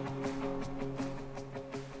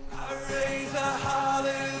 I raise a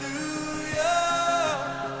hallelujah.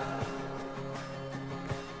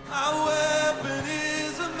 My weapon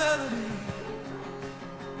is a melody.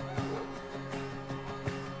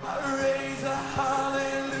 I raise a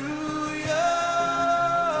hallelujah.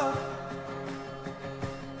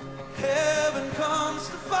 Heaven comes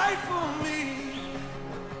to fight for me.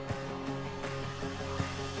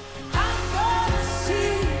 I'm gonna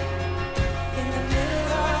see in the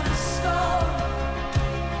middle of the storm.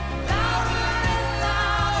 Louder and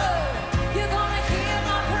louder, you're gonna hear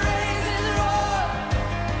my praises roar.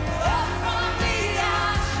 Up from the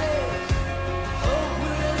ashes, hope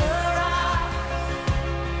will arise.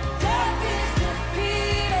 Death is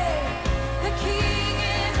defeated, the King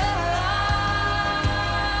is alive.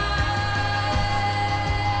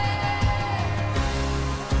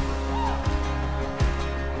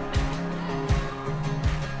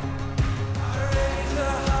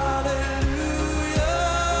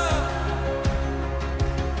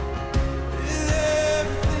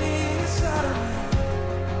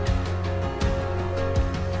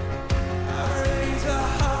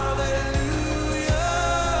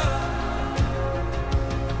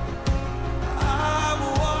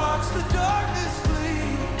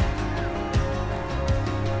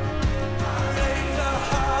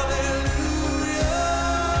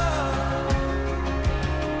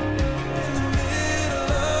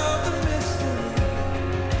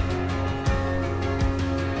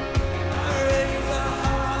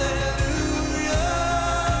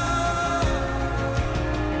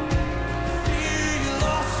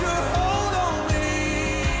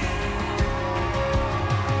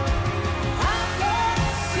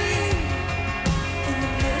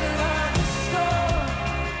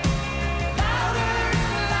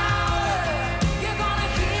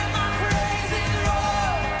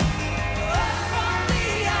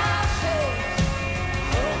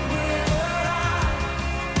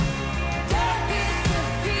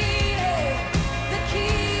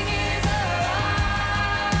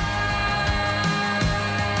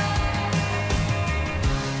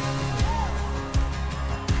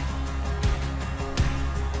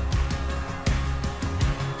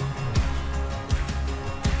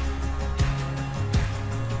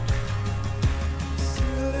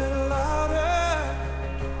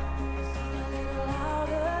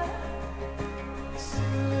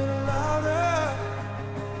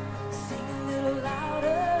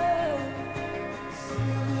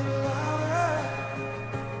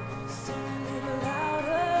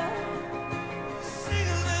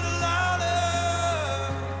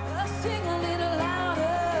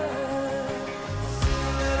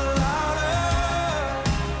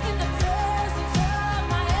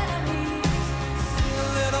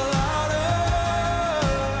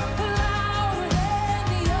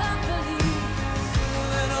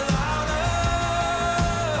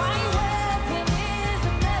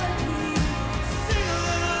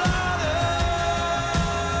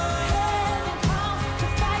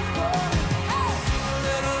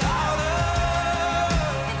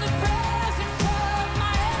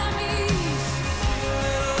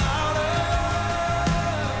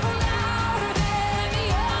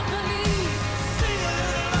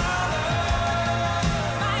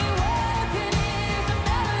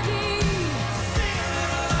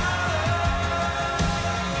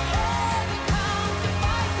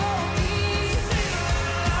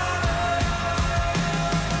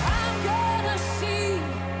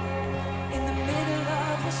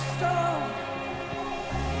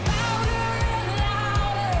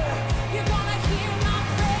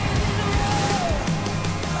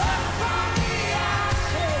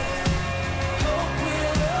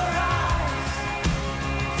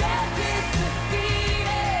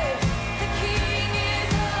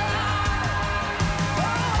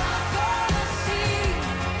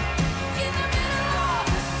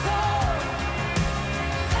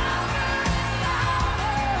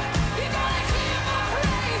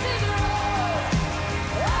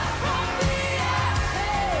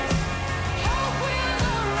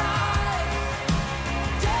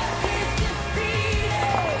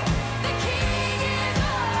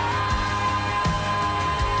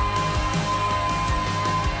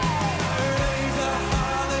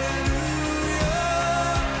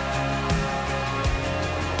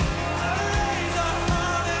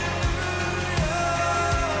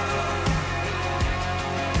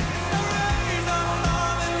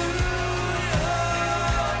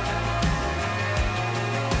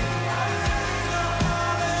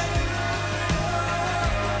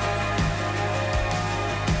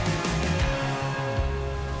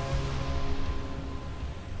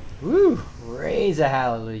 a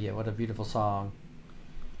hallelujah. What a beautiful song.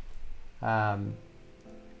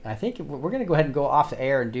 I think we're going to go ahead and go off the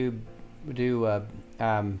air and do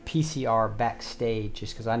PCR backstage,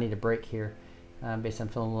 just because I need a break here, based on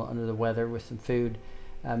feeling a little under the weather with some food.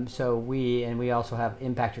 So we also have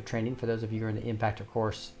impactor training for those of you who are in the impactor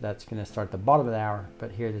course. That's going to start at the bottom of the hour,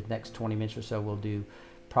 but here the next 20 minutes or so we'll do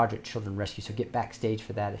Project Children Rescue. So get backstage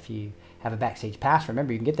for that. If you have a backstage pass,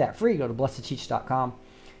 remember you can get that free. Go to blessed2teach.com.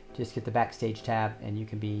 Just get the backstage tab, and you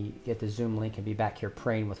can get the Zoom link and be back here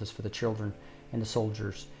praying with us for the children and the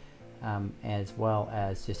soldiers, as well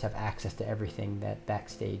as just have access to everything that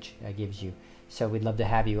backstage gives you. So we'd love to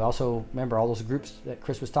have you. Also, remember all those groups that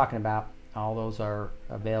Chris was talking about. All those are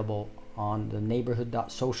available on the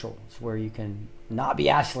neighborhood.social. It's where you can not be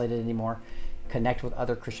isolated anymore. Connect with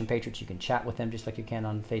other Christian patriots. You can chat with them just like you can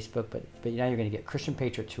on Facebook. But now you're going to get Christian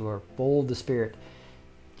patriots who are full of the Spirit.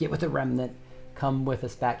 Get with the remnant. Come with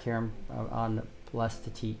us back here on Blessed to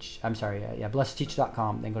Teach. I'm sorry,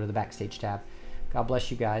 blessed2teach.com. Then go to the Backstage tab. God bless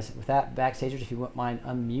you guys. With that, Backstagers, if you wouldn't mind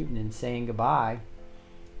unmuting and saying goodbye.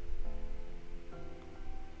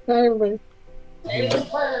 Bye, everybody.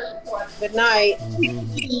 Good night.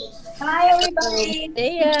 Bye, everybody.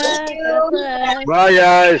 See ya. God bless. Bye,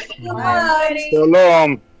 guys. Bye.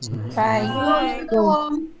 Shalom.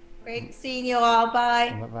 Bye. Great seeing you all.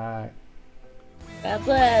 Bye. Bye-bye. God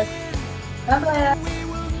bless. God bless.